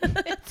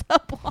 It's a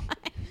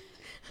blind.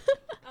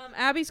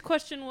 Abby's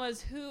question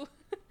was who.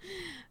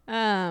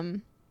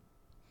 Abby's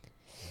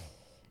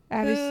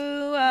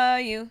Who are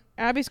you?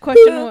 Abby's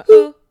question was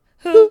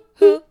Who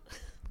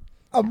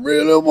I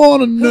really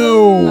want to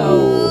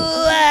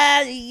know.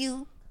 are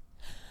you?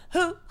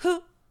 Who?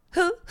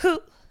 I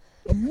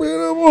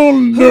really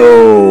want to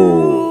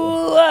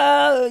know. Who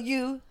are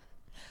you?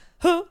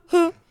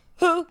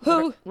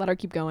 Who? Let her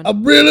keep going. I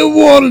really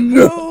want to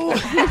know.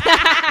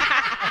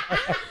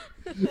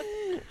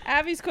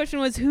 Abby's question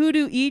was who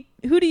do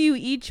you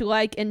each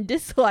like and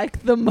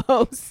dislike the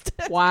most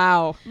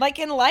Wow. Like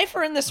in life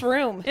or in this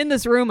room? in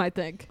this room? I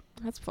think.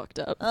 That's fucked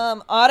up.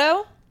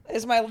 Otto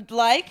is my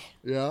like,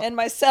 Yeah. and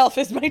myself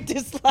is my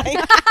dislike.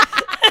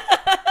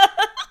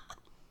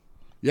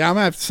 Yeah, I'm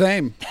gonna have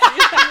same.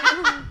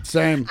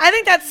 Same. I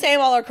think that's same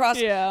all across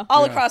Yeah.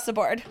 across the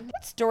board.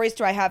 What stories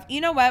do I have?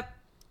 You know what?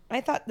 I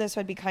thought this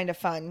would be kind of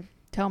fun.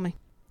 Tell me.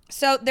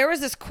 So there was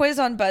this quiz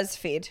on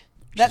BuzzFeed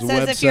that Which is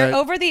a says if you're website.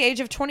 over the age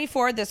of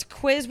 24, this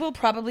quiz will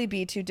probably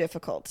be too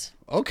difficult.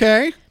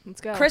 Okay. Let's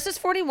go. Chris is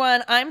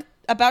 41. I'm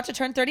about to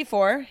turn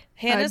 34. I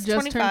Hannah's just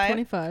 25. turned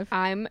 25.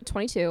 I'm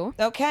 22.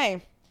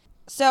 Okay.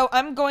 So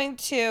I'm going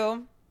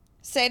to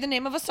say the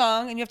name of a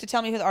song, and you have to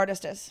tell me who the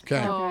artist is.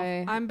 Okay.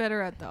 Okay. I'm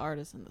better at the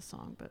artist and the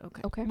song, but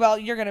okay. Okay. Well,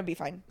 you're going to be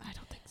fine. I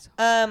don't think so.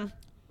 I'm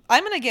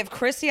going to give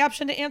Chris the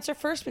option to answer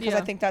first because Yeah.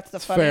 I think that's the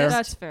fair. funniest.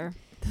 That's fair.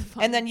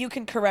 And then you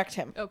can correct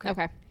him. Okay.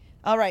 Okay.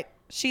 All right.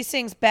 She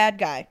sings Bad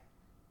Guy.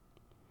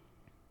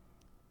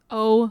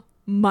 Oh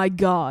my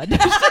God.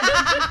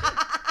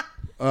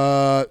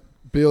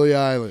 Billie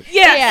Eilish.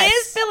 Yeah, Yes. it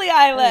is Billie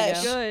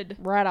Eilish. Good.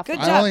 Right off. Good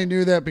the job. I only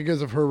knew that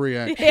because of her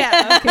reaction.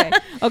 Yeah. Okay.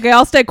 Okay.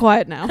 I'll stay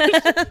quiet now.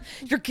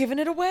 You're giving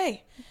it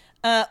away.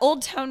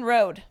 Old Town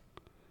Road.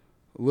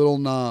 Little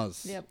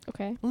Nas. Yep.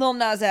 Okay. Lil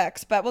Nas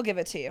X, but we'll give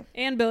it to you.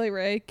 And Billy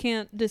Ray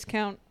can't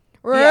discount.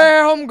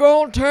 Well, I'm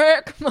gonna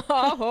take my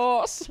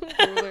horse to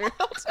the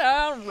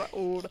town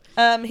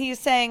road. He's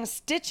saying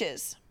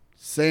Stitches.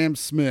 Sam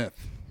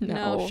Smith.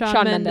 No,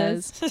 Shawn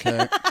Mendes.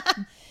 Okay.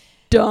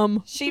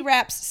 Dumb. She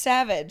raps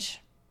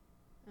Savage.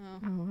 Oh,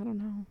 I don't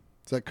know.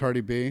 Is that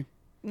Cardi B?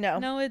 No.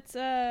 No, it's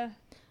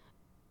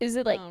Is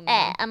it like, Oh,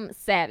 no. I'm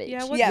savage?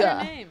 yeah. What's Yeah.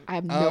 her name? I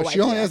have no Oh, idea. she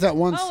only has that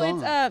one Oh,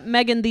 song. it's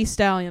Megan Thee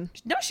Stallion.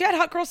 No, she had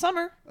Hot Girl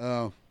Summer.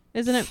 Oh.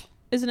 Isn't it?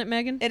 Isn't it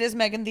Megan? It is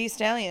Megan Thee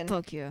Stallion.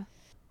 Fuck yeah.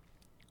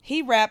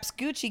 He raps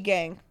Gucci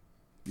Gang.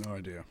 No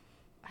idea.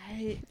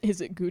 Is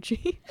it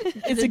Gucci?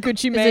 Is it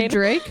Gucci Is Mane? it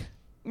Drake?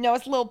 No,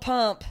 it's Lil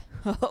Pump.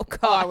 Oh God.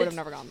 Oh, I would have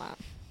never gotten that.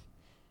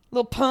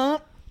 Lil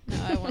Pump.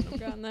 I wouldn't have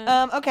gotten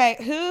that. Okay,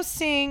 who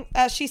sang?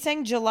 She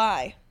sang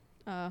July.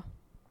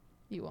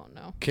 You won't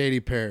know. Katy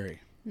Perry.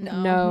 No,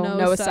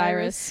 Noah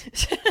Cyrus.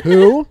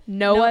 Who?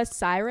 Noah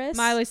Cyrus?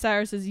 Miley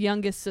Cyrus's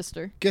youngest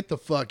sister. Get the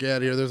fuck out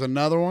of here. There's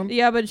another one?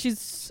 Yeah, but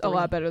she's a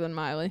lot better than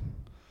Miley.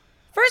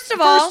 First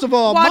of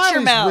all, watch Miley's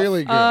your mouth.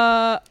 really good.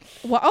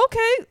 Well,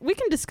 okay, we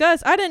can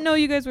discuss. I didn't know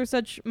you guys were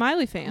such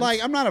Miley fans.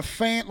 Like, I'm not a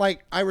fan.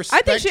 Like, I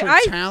respect her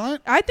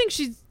talent. I think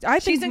she's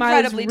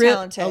incredibly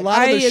talented. A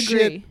lot of the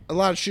agree.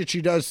 shit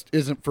she does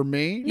isn't for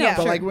me. Yeah.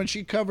 But Sure. like when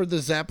she covered the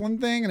Zeppelin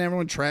thing and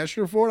everyone trashed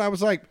her for it, I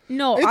was like,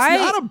 No, it's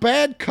not a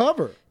bad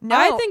cover. No.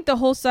 I think the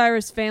whole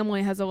Cyrus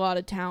family has a lot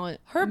of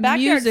talent. Her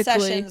backyard musically.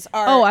 sessions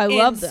are I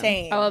love them.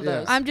 insane. I love Yeah.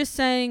 those. I'm just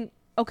saying,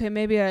 okay,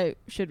 maybe I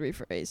should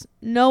rephrase.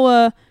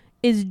 Noah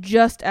is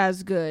just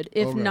as good,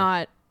 if Okay.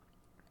 not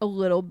a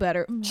little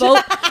better.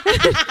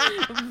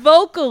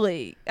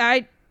 Vocally.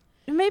 I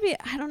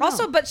don't know.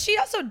 Also, but she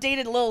also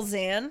dated Lil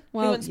Xan, who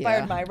Well,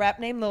 inspired yeah. my rap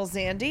name, Lil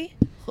Xandy.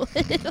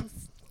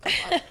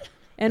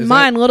 and Is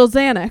mine, Little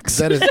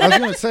Xanax. I was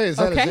going to say, is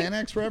that Okay. a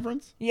Xanax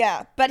reference?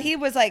 Yeah, but he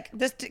was like,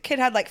 this kid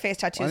had like face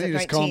Why tattoos didn't at he 19.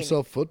 just call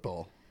himself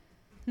football?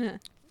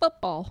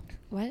 Football.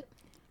 What?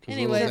 'Cause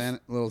Anyways.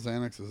 Little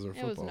Xanaxes are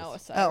It was footballs. Noah Oh,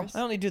 Cyrus.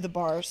 I only do the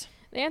bars.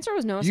 The answer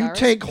was Noah You Cyrus.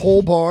 take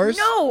whole bars?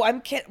 No,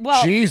 I'm kidding.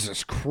 Well,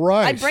 Jesus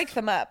Christ. I break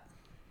them up.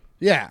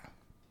 Yeah.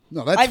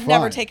 No, that's I've fine.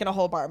 never taken a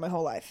whole bar my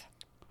whole life.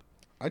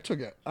 I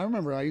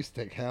remember I used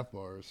to take half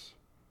bars.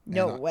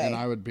 No way. And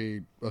I would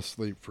be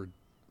asleep for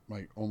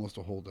like almost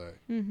a whole day.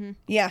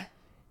 Yeah.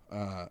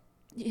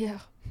 Yeah.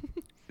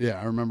 Yeah,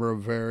 I remember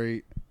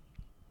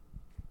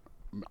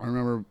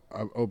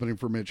opening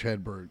for Mitch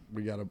Hedberg.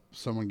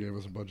 Someone gave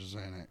us a bunch of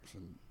Xanax,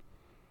 and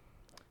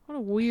What a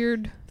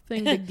weird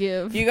thing to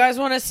give. You guys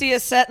want to see a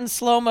set in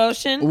slow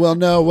motion? well,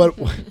 no,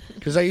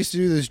 because I used to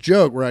do this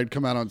joke where I'd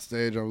come out on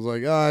stage. I was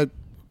like,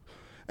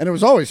 and it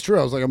was always true.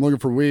 I was like, I'm looking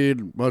for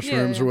weed,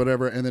 mushrooms, Yeah. or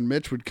whatever, and then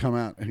Mitch would come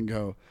out and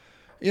go,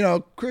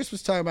 Chris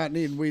was talking about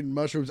needing weed and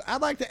mushrooms.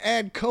 I'd like to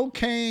add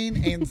cocaine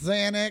and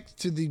Xanax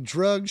to the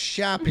drug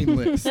shopping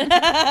list. Oh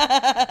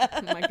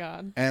my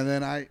God. And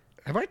then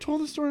have I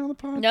told this story on the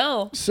pod?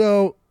 No.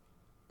 So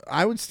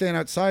I would stand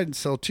outside and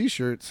sell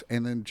T-shirts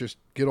and then just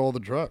get all the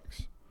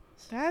drugs.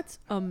 That's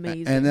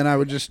amazing. And then I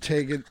would just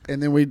take it,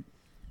 and then we'd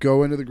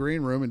go into the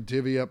green room and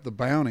divvy up the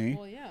bounty.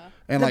 well, yeah.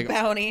 And The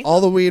bounty. all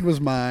the weed was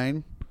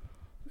mine.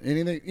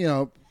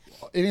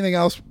 Anything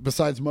else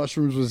besides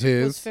mushrooms was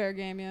his. It's fair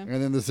game, yeah.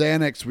 And then the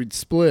Xanax we'd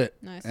split.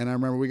 Nice. And I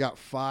remember we got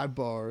 5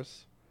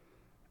 bars.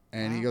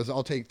 And he goes,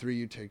 I'll take 3,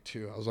 you take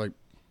 2. I was like,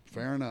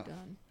 fair enough.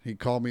 Done. He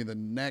called me the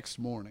next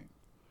morning.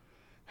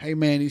 Hey,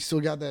 man, you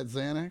still got that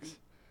Xanax?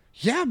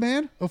 Yeah,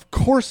 man. Of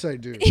course I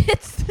do.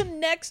 It's the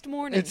next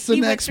morning. It's the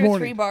He went next through 3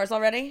 morning. bars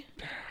already?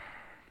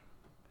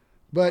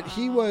 But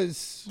he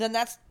was Then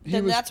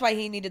that's why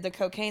he needed the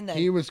cocaine then.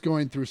 he was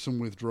going through some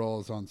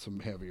withdrawals on some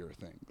heavier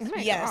things. Oh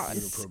my Yes.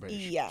 Due to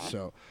probation. Yeah.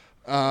 So,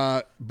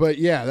 but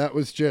yeah, that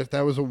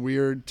was a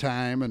weird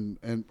time,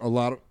 and a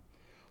lot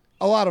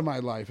of my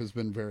life has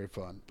been very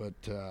fun. But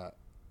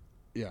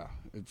yeah,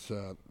 it's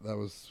that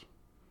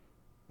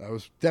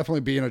was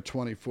definitely being a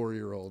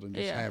 24-year-old and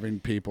just Yeah.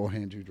 having people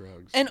hand you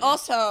drugs. And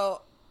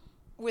also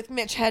with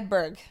Mitch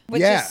Hedberg,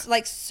 which Yeah. is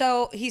like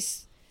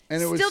he's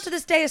And it still was- to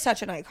this day is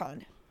such an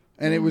icon.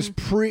 And it was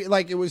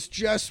it was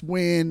just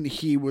when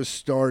he was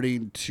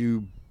starting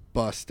to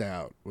bust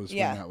out was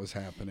Yeah. when that was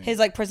happening. His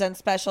like present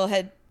special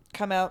had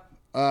come out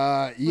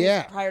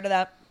yeah. prior to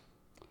that.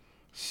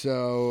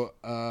 So,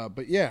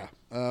 but yeah,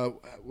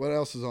 what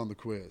else is on the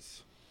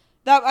quiz?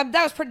 That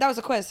was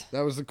a quiz.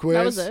 That was the quiz.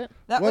 That was it.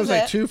 That what was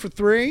like it. 2 for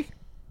 3?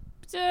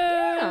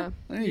 Yeah.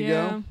 There you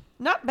Yeah. go.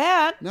 Not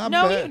bad. Not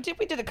no, bad.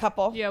 we did a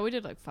couple. Yeah, we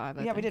did like 5.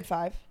 I Yeah, we think. did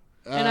 5.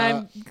 And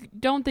I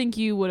don't think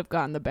you would have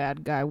gotten the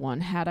bad guy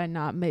one had I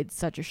not made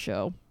such a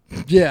show.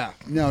 Yeah,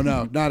 no,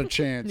 not a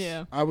chance.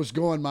 Yeah. I was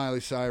going Miley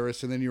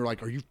Cyrus, and then you were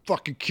like, "Are you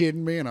fucking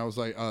kidding me?" And I was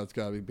like, "Oh, it's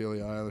got to be Billie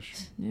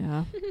Eilish."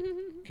 Yeah.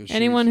 'Cause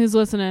Anyone she's- who's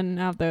listening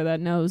out there that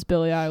knows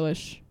Billie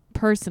Eilish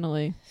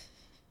personally,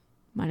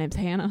 my name's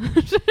Hannah.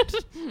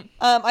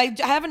 I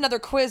have another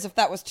quiz if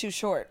that was too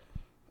short.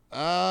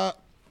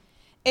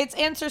 It's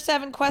answer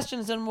 7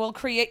 questions and we'll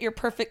create your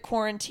perfect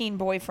quarantine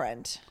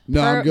boyfriend.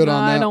 no, I'm good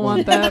on that. I don't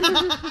one. want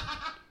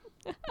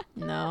that.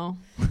 No.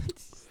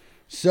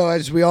 So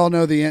as we all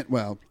know,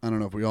 well, I don't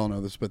know if we all know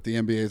this, but the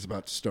NBA is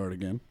about to start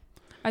again.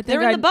 I think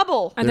They're in the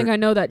bubble. I think I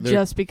know that they're-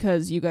 just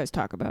because you guys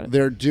talk about it.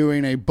 They're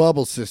doing a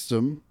bubble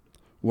system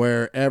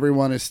where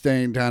everyone is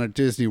staying down at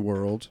Disney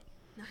World,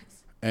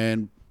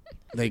 and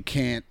they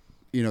can't.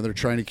 They're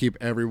trying to keep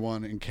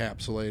everyone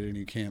encapsulated, and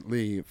you can't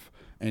leave,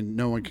 and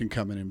no one can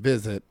come in and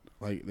visit.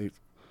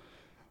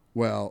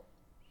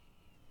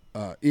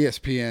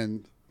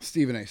 ESPN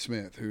Stephen A.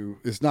 Smith, who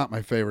is not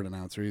my favorite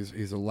announcer,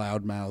 he's a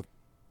loudmouth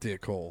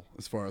dickhole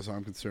as far as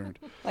I'm concerned.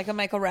 Like a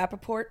Michael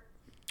Rappaport.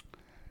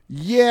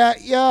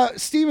 Yeah.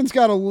 Steven's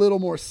got a little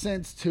more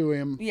sense to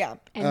him. Yeah.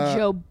 And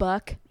Joe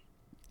Buck.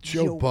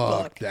 Joe Joe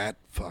Buck, Buck. that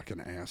fucking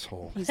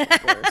asshole. He's the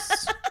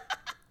worst.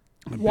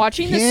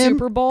 Watching the Him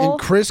Super Bowl, and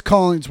Chris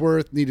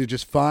Collinsworth need to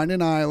just find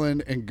an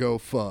island and go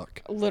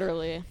fuck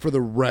literally. for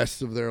the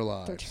rest of their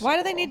lives. Why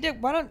do they need to?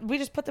 Why don't we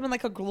just put them in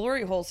like a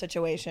glory hole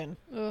situation?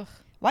 Ugh.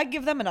 Why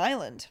give them an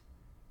island?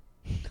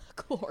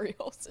 Glory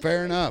hole.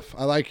 Fair enough.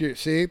 I like your.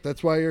 See,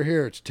 that's why you're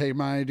here. To take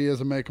my ideas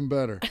and make them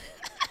better.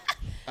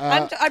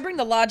 I bring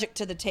the logic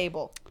to the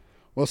table.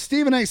 Well,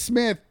 Stephen A.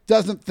 Smith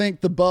doesn't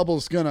think the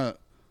bubble's gonna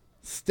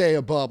stay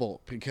a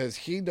bubble because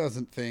he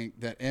doesn't think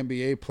that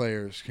NBA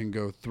players can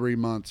go 3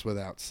 months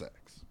without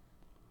sex.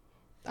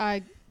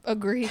 I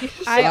agree.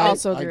 I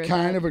also agree I with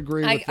kind that. of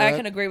agree I with that.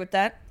 can agree with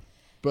that.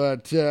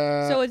 But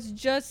So it's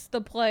just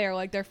the player,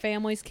 like their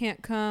families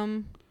can't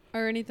come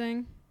or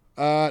anything.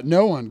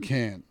 no one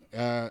can.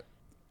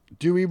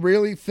 Do we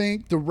really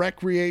think the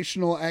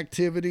recreational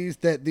activities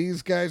that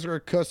these guys are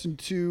accustomed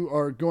to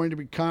are going to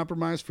be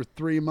compromised for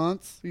 3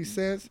 months? He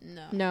says.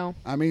 No.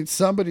 I mean,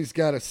 somebody's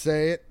got to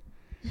say it.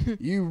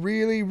 You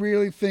really,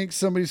 really think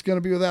somebody's going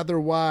to be without their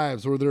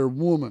wives or their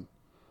woman?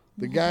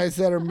 The guys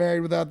that are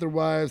married without their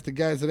wives, the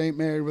guys that ain't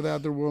married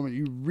without their woman,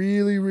 you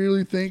really,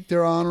 really think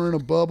they're honoring a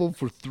bubble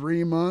for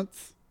 3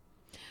 months?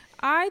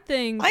 I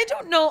think I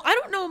don't know. I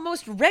don't know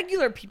most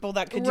regular people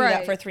that could do that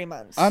Right. for 3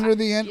 months. Under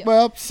the end,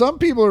 well, some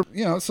people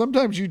are,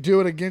 sometimes you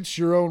do it against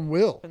your own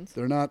will.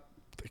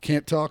 They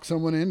can't talk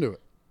someone into it.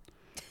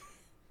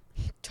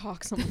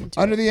 Talk something to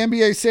Under the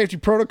NBA safety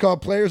protocol,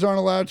 players aren't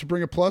allowed to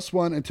bring a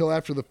 +1 until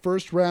after the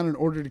first round in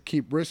order to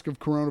keep risk of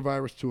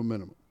coronavirus to a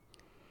minimum.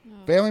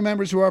 Family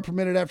members who are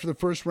permitted after the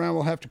first round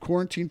will have to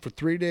quarantine for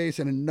 3 days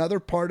in another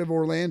part of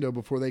Orlando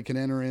before they can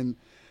enter in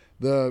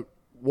the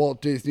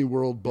Walt Disney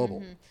World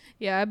bubble.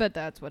 Yeah, I bet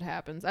that's what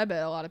happens. I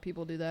bet a lot of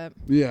people do that.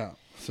 Yeah,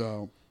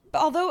 so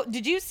Although,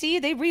 did you see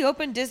they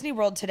reopened Disney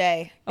World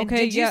today? And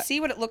Okay, did you yeah. see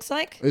what it looks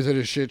like? is it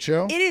a shit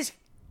show? It is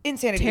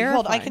insanity.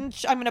 Hold, Terrifying.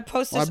 I'm going to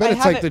post this. Well, I bet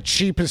it's have like the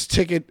cheapest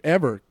ticket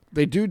ever.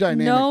 They do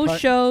dynamic. No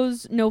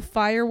shows, no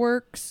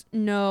fireworks,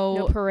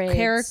 No parades.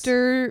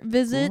 character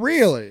visits.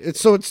 Really?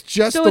 It's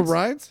just So the it's-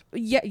 rides?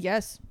 Yeah.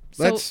 Yes.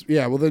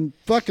 Well then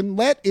fucking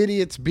let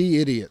idiots be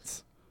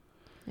idiots.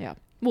 Yeah.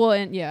 Well,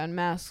 and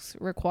masks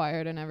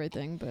required and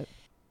everything. But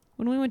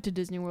when we went to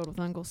Disney World with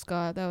Uncle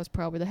Scott, that was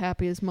probably the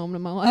happiest moment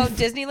of my Oh, life.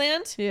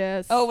 Disneyland?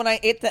 Yes. Oh, when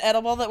I ate the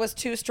edible that was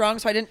too strong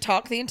so I didn't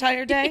talk the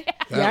entire day? Yeah,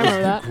 I was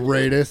remember that. the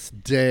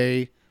greatest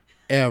day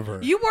ever.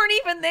 You weren't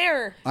even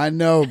there. I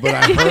know, but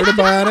I heard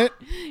about it.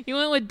 You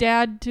went with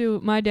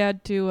my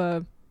dad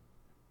to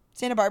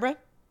Santa Barbara?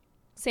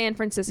 San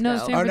Francisco. No,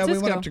 San Oh no, we went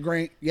Francisco. up to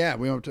Grant. Yeah,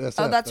 we went to SF.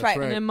 Oh, that's right.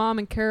 and then Mom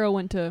and Carol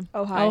went to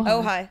Ohio.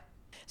 Oh, hi.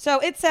 So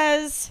it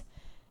says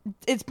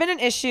it's been an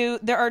issue.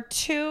 There are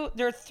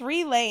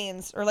 3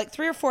 lanes or like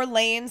 3 or 4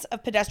 lanes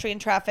of pedestrian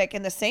traffic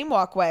in the same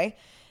walkway.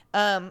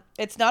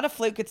 It's not a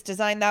fluke. It's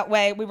designed that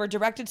way. We were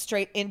directed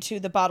straight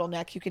into the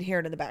bottleneck. You could hear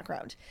it in the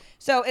background.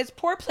 So it's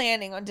poor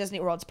planning on Disney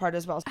World's part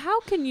as well. How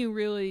can you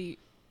really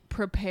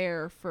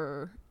prepare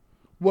for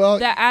Well,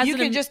 that? As You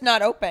can just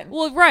not open.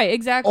 well, right,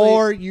 exactly.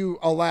 or you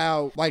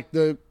allow, like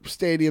the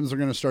stadiums are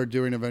going to start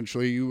doing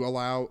eventually, you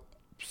allow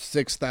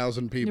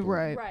 6,000 people.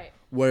 right. Right.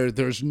 Where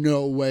there's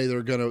no way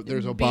there's a Be next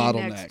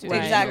bottleneck. to There's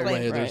it. Exactly. no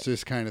way Right. there's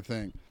this kind of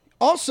thing.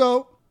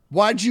 Also,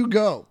 why'd you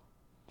go?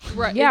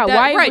 Right. Yeah,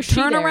 why right, was she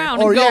turn there?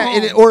 around Or and go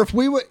home. or if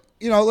we would,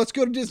 let's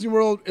go to Disney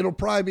World. It'll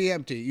probably be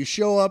empty. You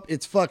show up,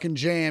 it's fucking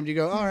jammed. You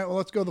go, all right, well,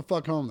 let's go the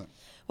fuck home then.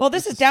 Well,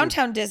 this is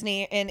downtown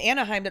Disney in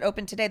Anaheim that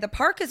opened today. The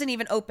park isn't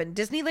even open.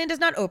 Disneyland is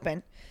not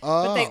open.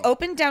 But they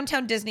opened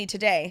downtown Disney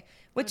today,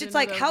 which didn't it's know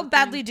like, that how was a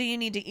badly thing. do you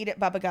need to eat at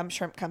Bubba Gum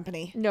Shrimp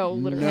Company? No,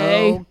 literally.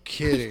 No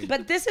kidding.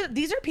 But these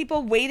are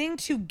people waiting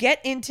to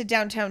get into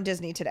downtown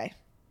Disney today.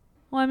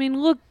 Well, I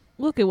mean, look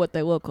at what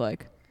they look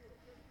like.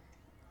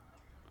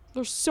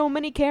 There's so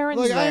many Karens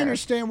Look, there. I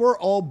understand we're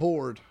all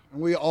bored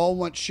and we all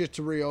want shit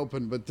to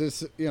reopen, but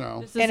this, This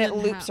And it isn't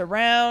loops how-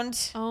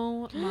 around.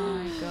 Oh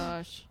my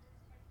gosh.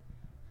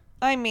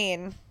 I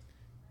mean,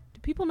 Do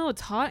people know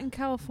it's hot in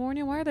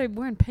California? Why are they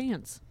wearing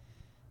pants?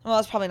 well,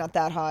 it's probably not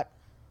that hot.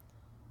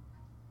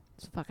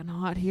 It's fucking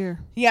hot here.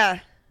 Yeah.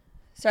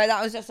 Sorry,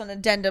 that was just an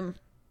addendum.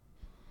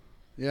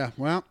 yeah,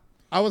 well,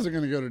 I wasn't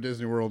going to go to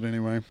Disney World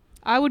anyway.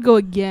 I would go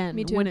again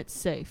Me too. when it's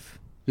safe.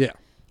 Yeah.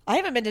 I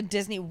haven't been to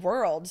Disney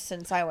World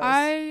since I was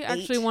I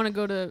actually 8. want to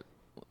go to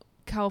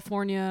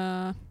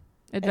California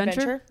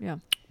Adventure. Yeah.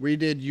 We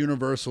did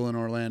Universal in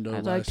Orlando.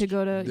 I'd like to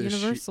go to this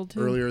Universal, too.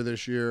 Earlier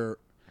this year,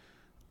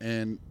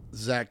 and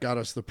Zach got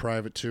us the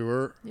private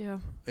tour, Yeah.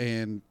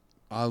 and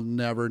I'll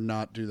never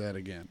not do that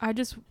again. I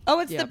just Oh,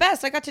 it's the Yep.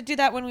 best. I got to do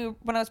that when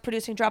I was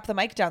producing Drop the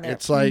Mic down there.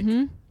 It's like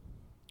Mhm.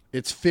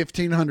 it's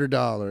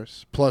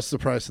 $1,500 plus the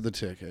price of the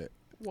ticket,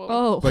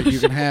 Oh. but you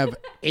can have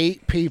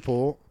 8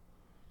 people.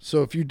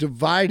 So if you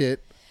divide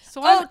it,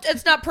 so I Oh, would,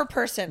 it's not per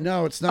person.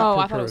 no, it's not Oh,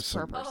 per I thought it was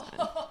person. per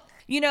person.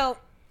 You know,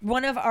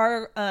 one of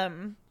our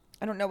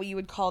I don't know what you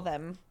would call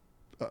them.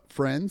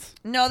 Friends.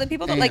 No, the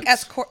people that like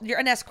Ants. escort. You're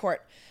an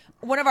escort.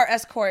 One of our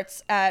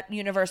escorts at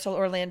Universal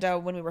Orlando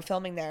when we were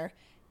filming there,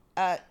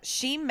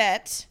 she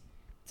met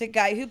the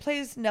guy who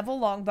plays Neville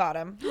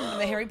Longbottom in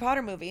the Harry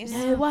Potter movies,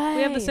 No way.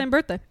 we have the same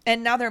birthday.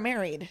 and now they're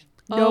married.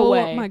 No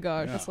way. Oh my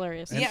gosh. That's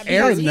hilarious. And Yeah, because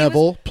Aaron he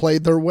Neville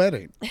played their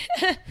wedding.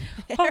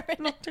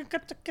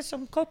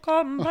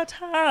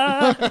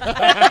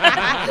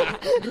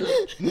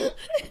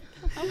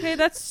 Okay,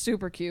 that's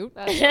super cute.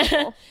 That's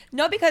wonderful.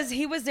 No, because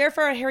he was there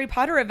for a Harry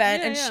Potter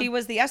event, Yeah, and yeah. she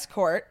was the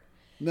escort.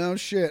 No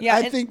shit. Yeah,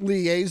 I and- think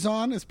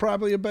liaison is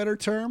probably a better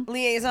term.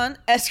 Liaison,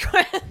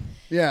 escort.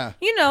 Yeah.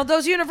 You know,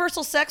 those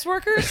universal sex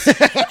workers.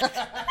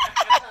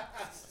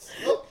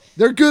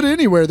 They're good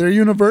anywhere. They're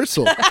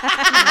universal.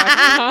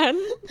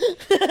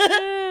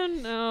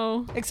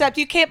 No. Except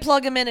you can't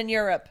plug them in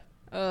Europe.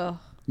 Ugh.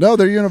 No,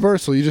 they're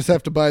universal. You just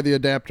have to buy the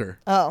adapter,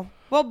 Oh.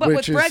 Well, but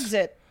Which with is-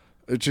 Brexit,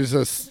 which is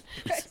a...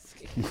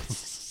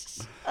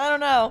 I don't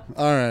know.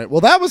 All right.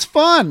 Well, that was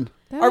fun.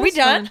 That Are we was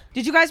done? fun.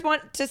 Did you guys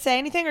want to say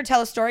anything or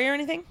tell a story or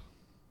anything?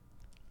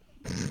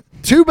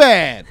 Too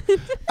bad.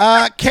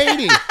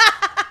 Katie.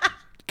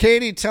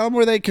 Katie, tell them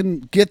where they can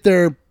get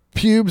their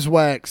pubes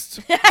waxed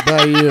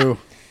by you.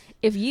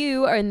 If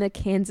you are in the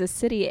Kansas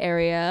City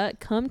area,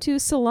 come to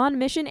Salon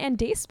Mission and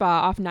Day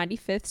Spa off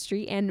 95th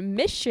Street and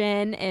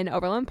Mission in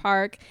Overland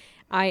Park.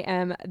 I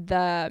am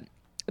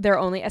their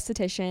only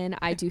esthetician.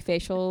 I do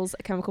facials,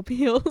 chemical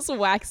peels,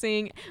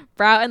 waxing,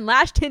 brow and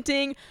lash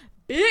tinting.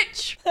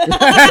 Bitch. And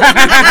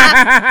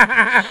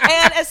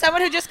as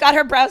someone who just got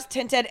her brows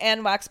tinted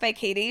and waxed by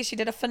Katie, she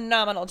did a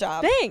phenomenal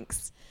job.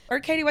 Thanks.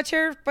 Or Katie, what's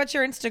your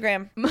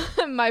Instagram?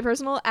 My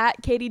personal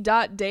at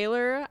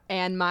katie.daler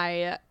and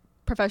my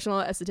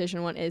professional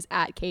esthetician one is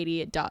at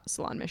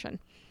katie.salonmission.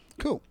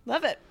 Cool.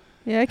 Love it.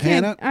 Yeah, I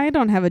can't. Hannah? I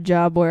don't have a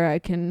job where I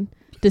can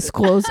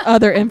disclose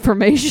other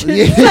information.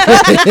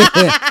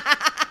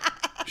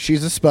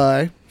 She's a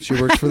spy. She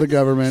works for the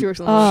government. She works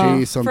on Oh.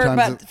 She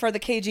sometimes For the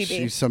KGB.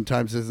 she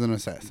sometimes is an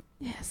assassin.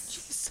 Yes.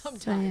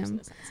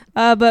 sometimes.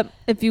 But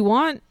if you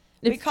want,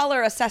 we call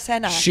her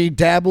Assassina. She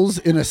dabbles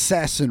in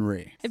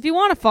assassinry. if you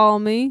want to follow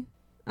me,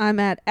 I'm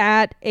at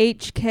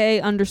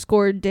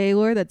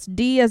HK_Daylor. That's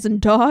D as in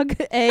dog,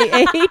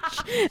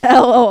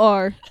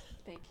 AHLOR.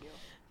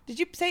 Did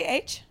you say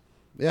H?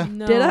 Yeah.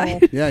 No. Did I?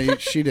 Yeah,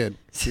 she did.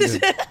 She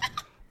did.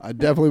 I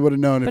definitely would have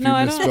known if But you no,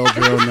 I don't- misspelled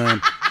your own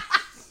name.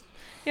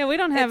 Yeah, we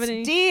don't have It's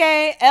any.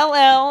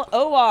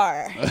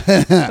 DALLOR.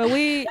 But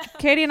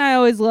Katie and I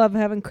always love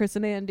having Chris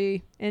and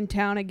Andi in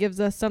town. It gives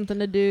us something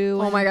to do.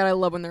 Oh my god, I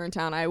love when they're in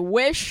town. I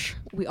wish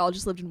we all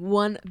just lived in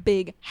one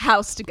big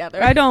house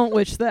together. I don't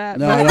wish that.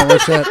 No, but I don't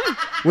wish that.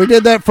 We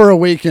did that for a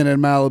weekend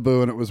in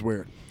Malibu, and it was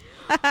weird.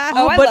 Oh,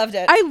 I but loved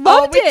it. I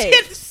loved we it.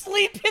 did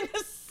sleep in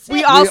the same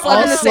We all We slept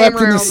all in the slept same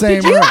in room. the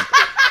same room.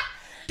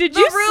 Did the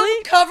you room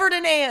sleep? covered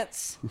in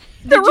ants.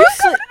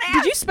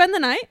 Did you spend the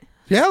night?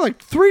 Yeah,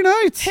 like 3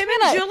 nights. Him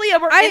and Julia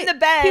were in the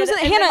bed. he was in-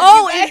 and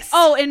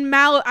Hannah- then In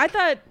Malibu. I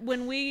thought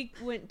when we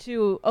went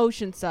to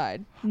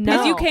Oceanside. No.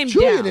 Because you came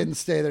Julia down. didn't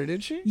stay there,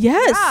 did she?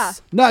 Yes. Yeah.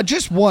 No,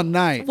 just one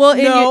night. Well,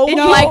 No, in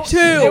no. like two.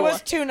 It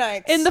was 2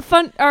 nights. In the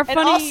our and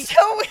funny, also,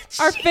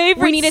 our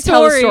favorite. We need to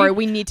tell the story.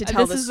 We need to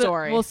tell This the is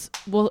story.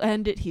 we'll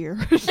end it here.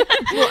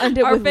 We'll end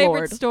it Our with favorite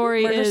Lord.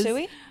 story Murder is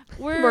Suey?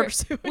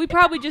 we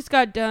probably just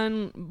got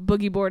done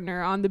boogie boarding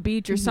her on the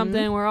beach or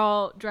something. We're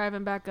all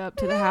driving back up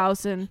to the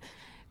house, and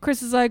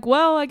Chris is like,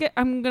 "Well,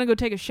 I'm gonna go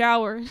take a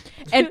shower,"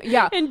 And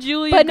yeah, and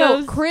Julia but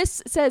goes, no,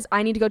 Chris says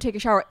I need to go take a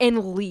shower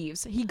and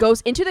leaves. He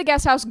goes into the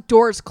guest house,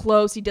 doors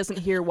closed. He doesn't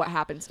hear what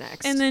happens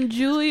next. and then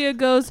Julia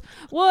goes,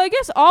 "Well, I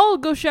guess I'll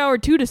go shower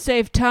too to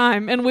save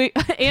time." And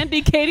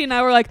Andy, Katie, and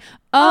I were like,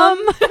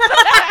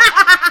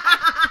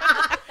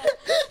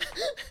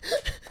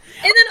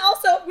 And then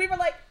also, we were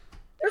like,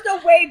 there's no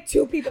way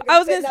 2 people I can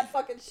was fit in gonna that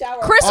fucking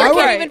shower. Chris I can't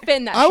would- even fit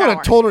in that I would shower.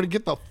 have told her to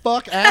get the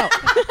fuck out.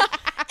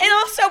 And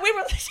also, we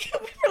were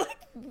like,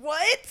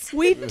 what?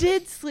 "We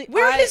did sleep."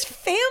 We're his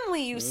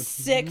family, you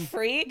sick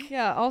freak.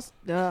 Yeah.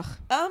 Ugh.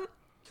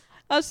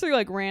 Us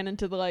 3 ran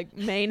into the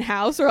main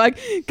house. We're like,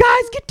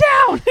 "Guys, get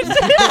down!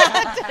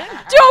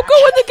 Don't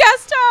go in the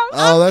guest house."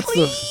 Oh,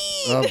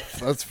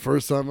 that's the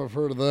first time I've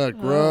heard of that.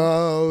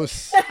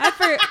 Gross.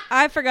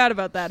 I forgot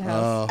about that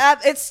house. Oh.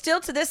 It's still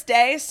to this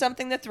day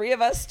something the 3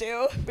 of us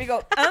do. We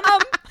go,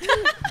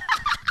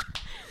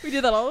 We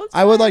do that all the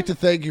time. I would like to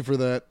thank you for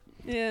that.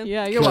 Yeah.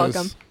 Yeah, you're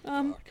 'Cause-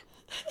 welcome.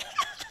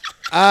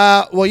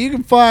 Well, you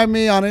can find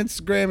me on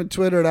Instagram and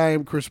Twitter at I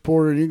am Chris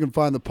Porter, and you can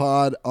find the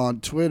pod on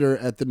Twitter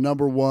at the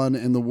 #1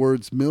 in the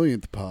words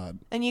millionth pod.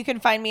 And you can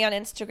find me on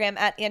Instagram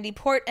at Andy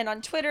Port and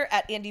on Twitter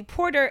at Andy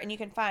Porter. And you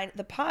can find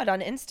the pod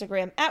on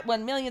Instagram at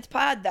 1 millionth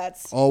pod.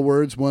 That's All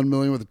words, 1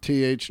 million with a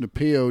TH and a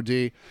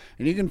POD.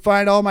 And you can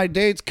find all my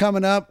dates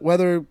coming up,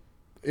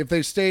 if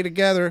they stay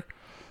together.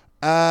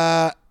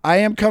 I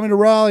am coming to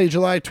Raleigh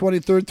July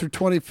 23rd through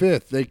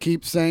 25th. They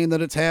keep saying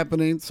that it's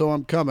happening, so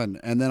I'm coming.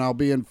 And then I'll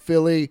be in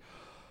Philly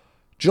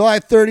July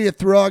 30th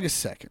through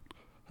August 2nd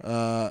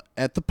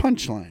at the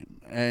Punchline.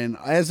 And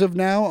as of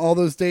now, all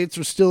those dates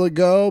are still a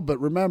go. But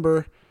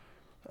remember,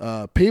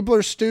 people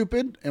are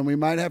stupid, and we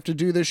might have to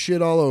do this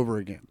shit all over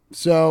again.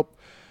 So,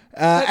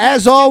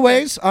 as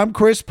always, I'm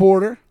Chris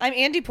Porter. I'm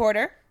Andy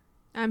Porter.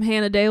 I'm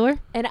Hannah Daler.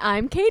 And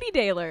I'm Katie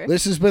Daler.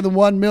 This has been the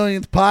 1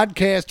 millionth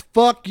podcast.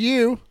 Fuck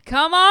you.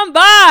 Come on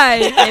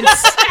by.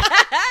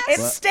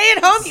 It's stay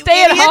at home.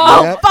 Stay at idiot.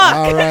 home. Yep, fuck.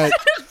 All right.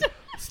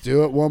 Let's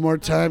do it one more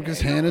time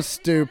because Hannah's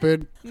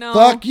stupid. No.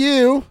 Fuck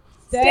you.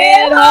 Stay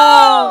at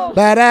home.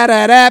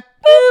 Ba-da-da-da.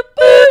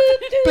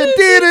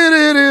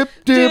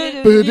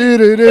 Ba-dee-dee-dee-dee.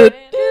 Ba-dee-dee-dee.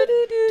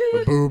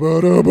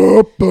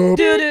 Boo-ba-da-boop-boop.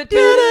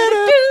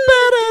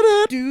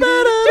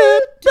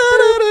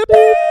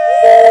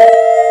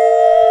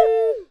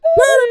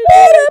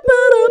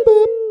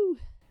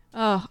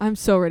 Oh, I'm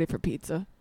so ready for pizza.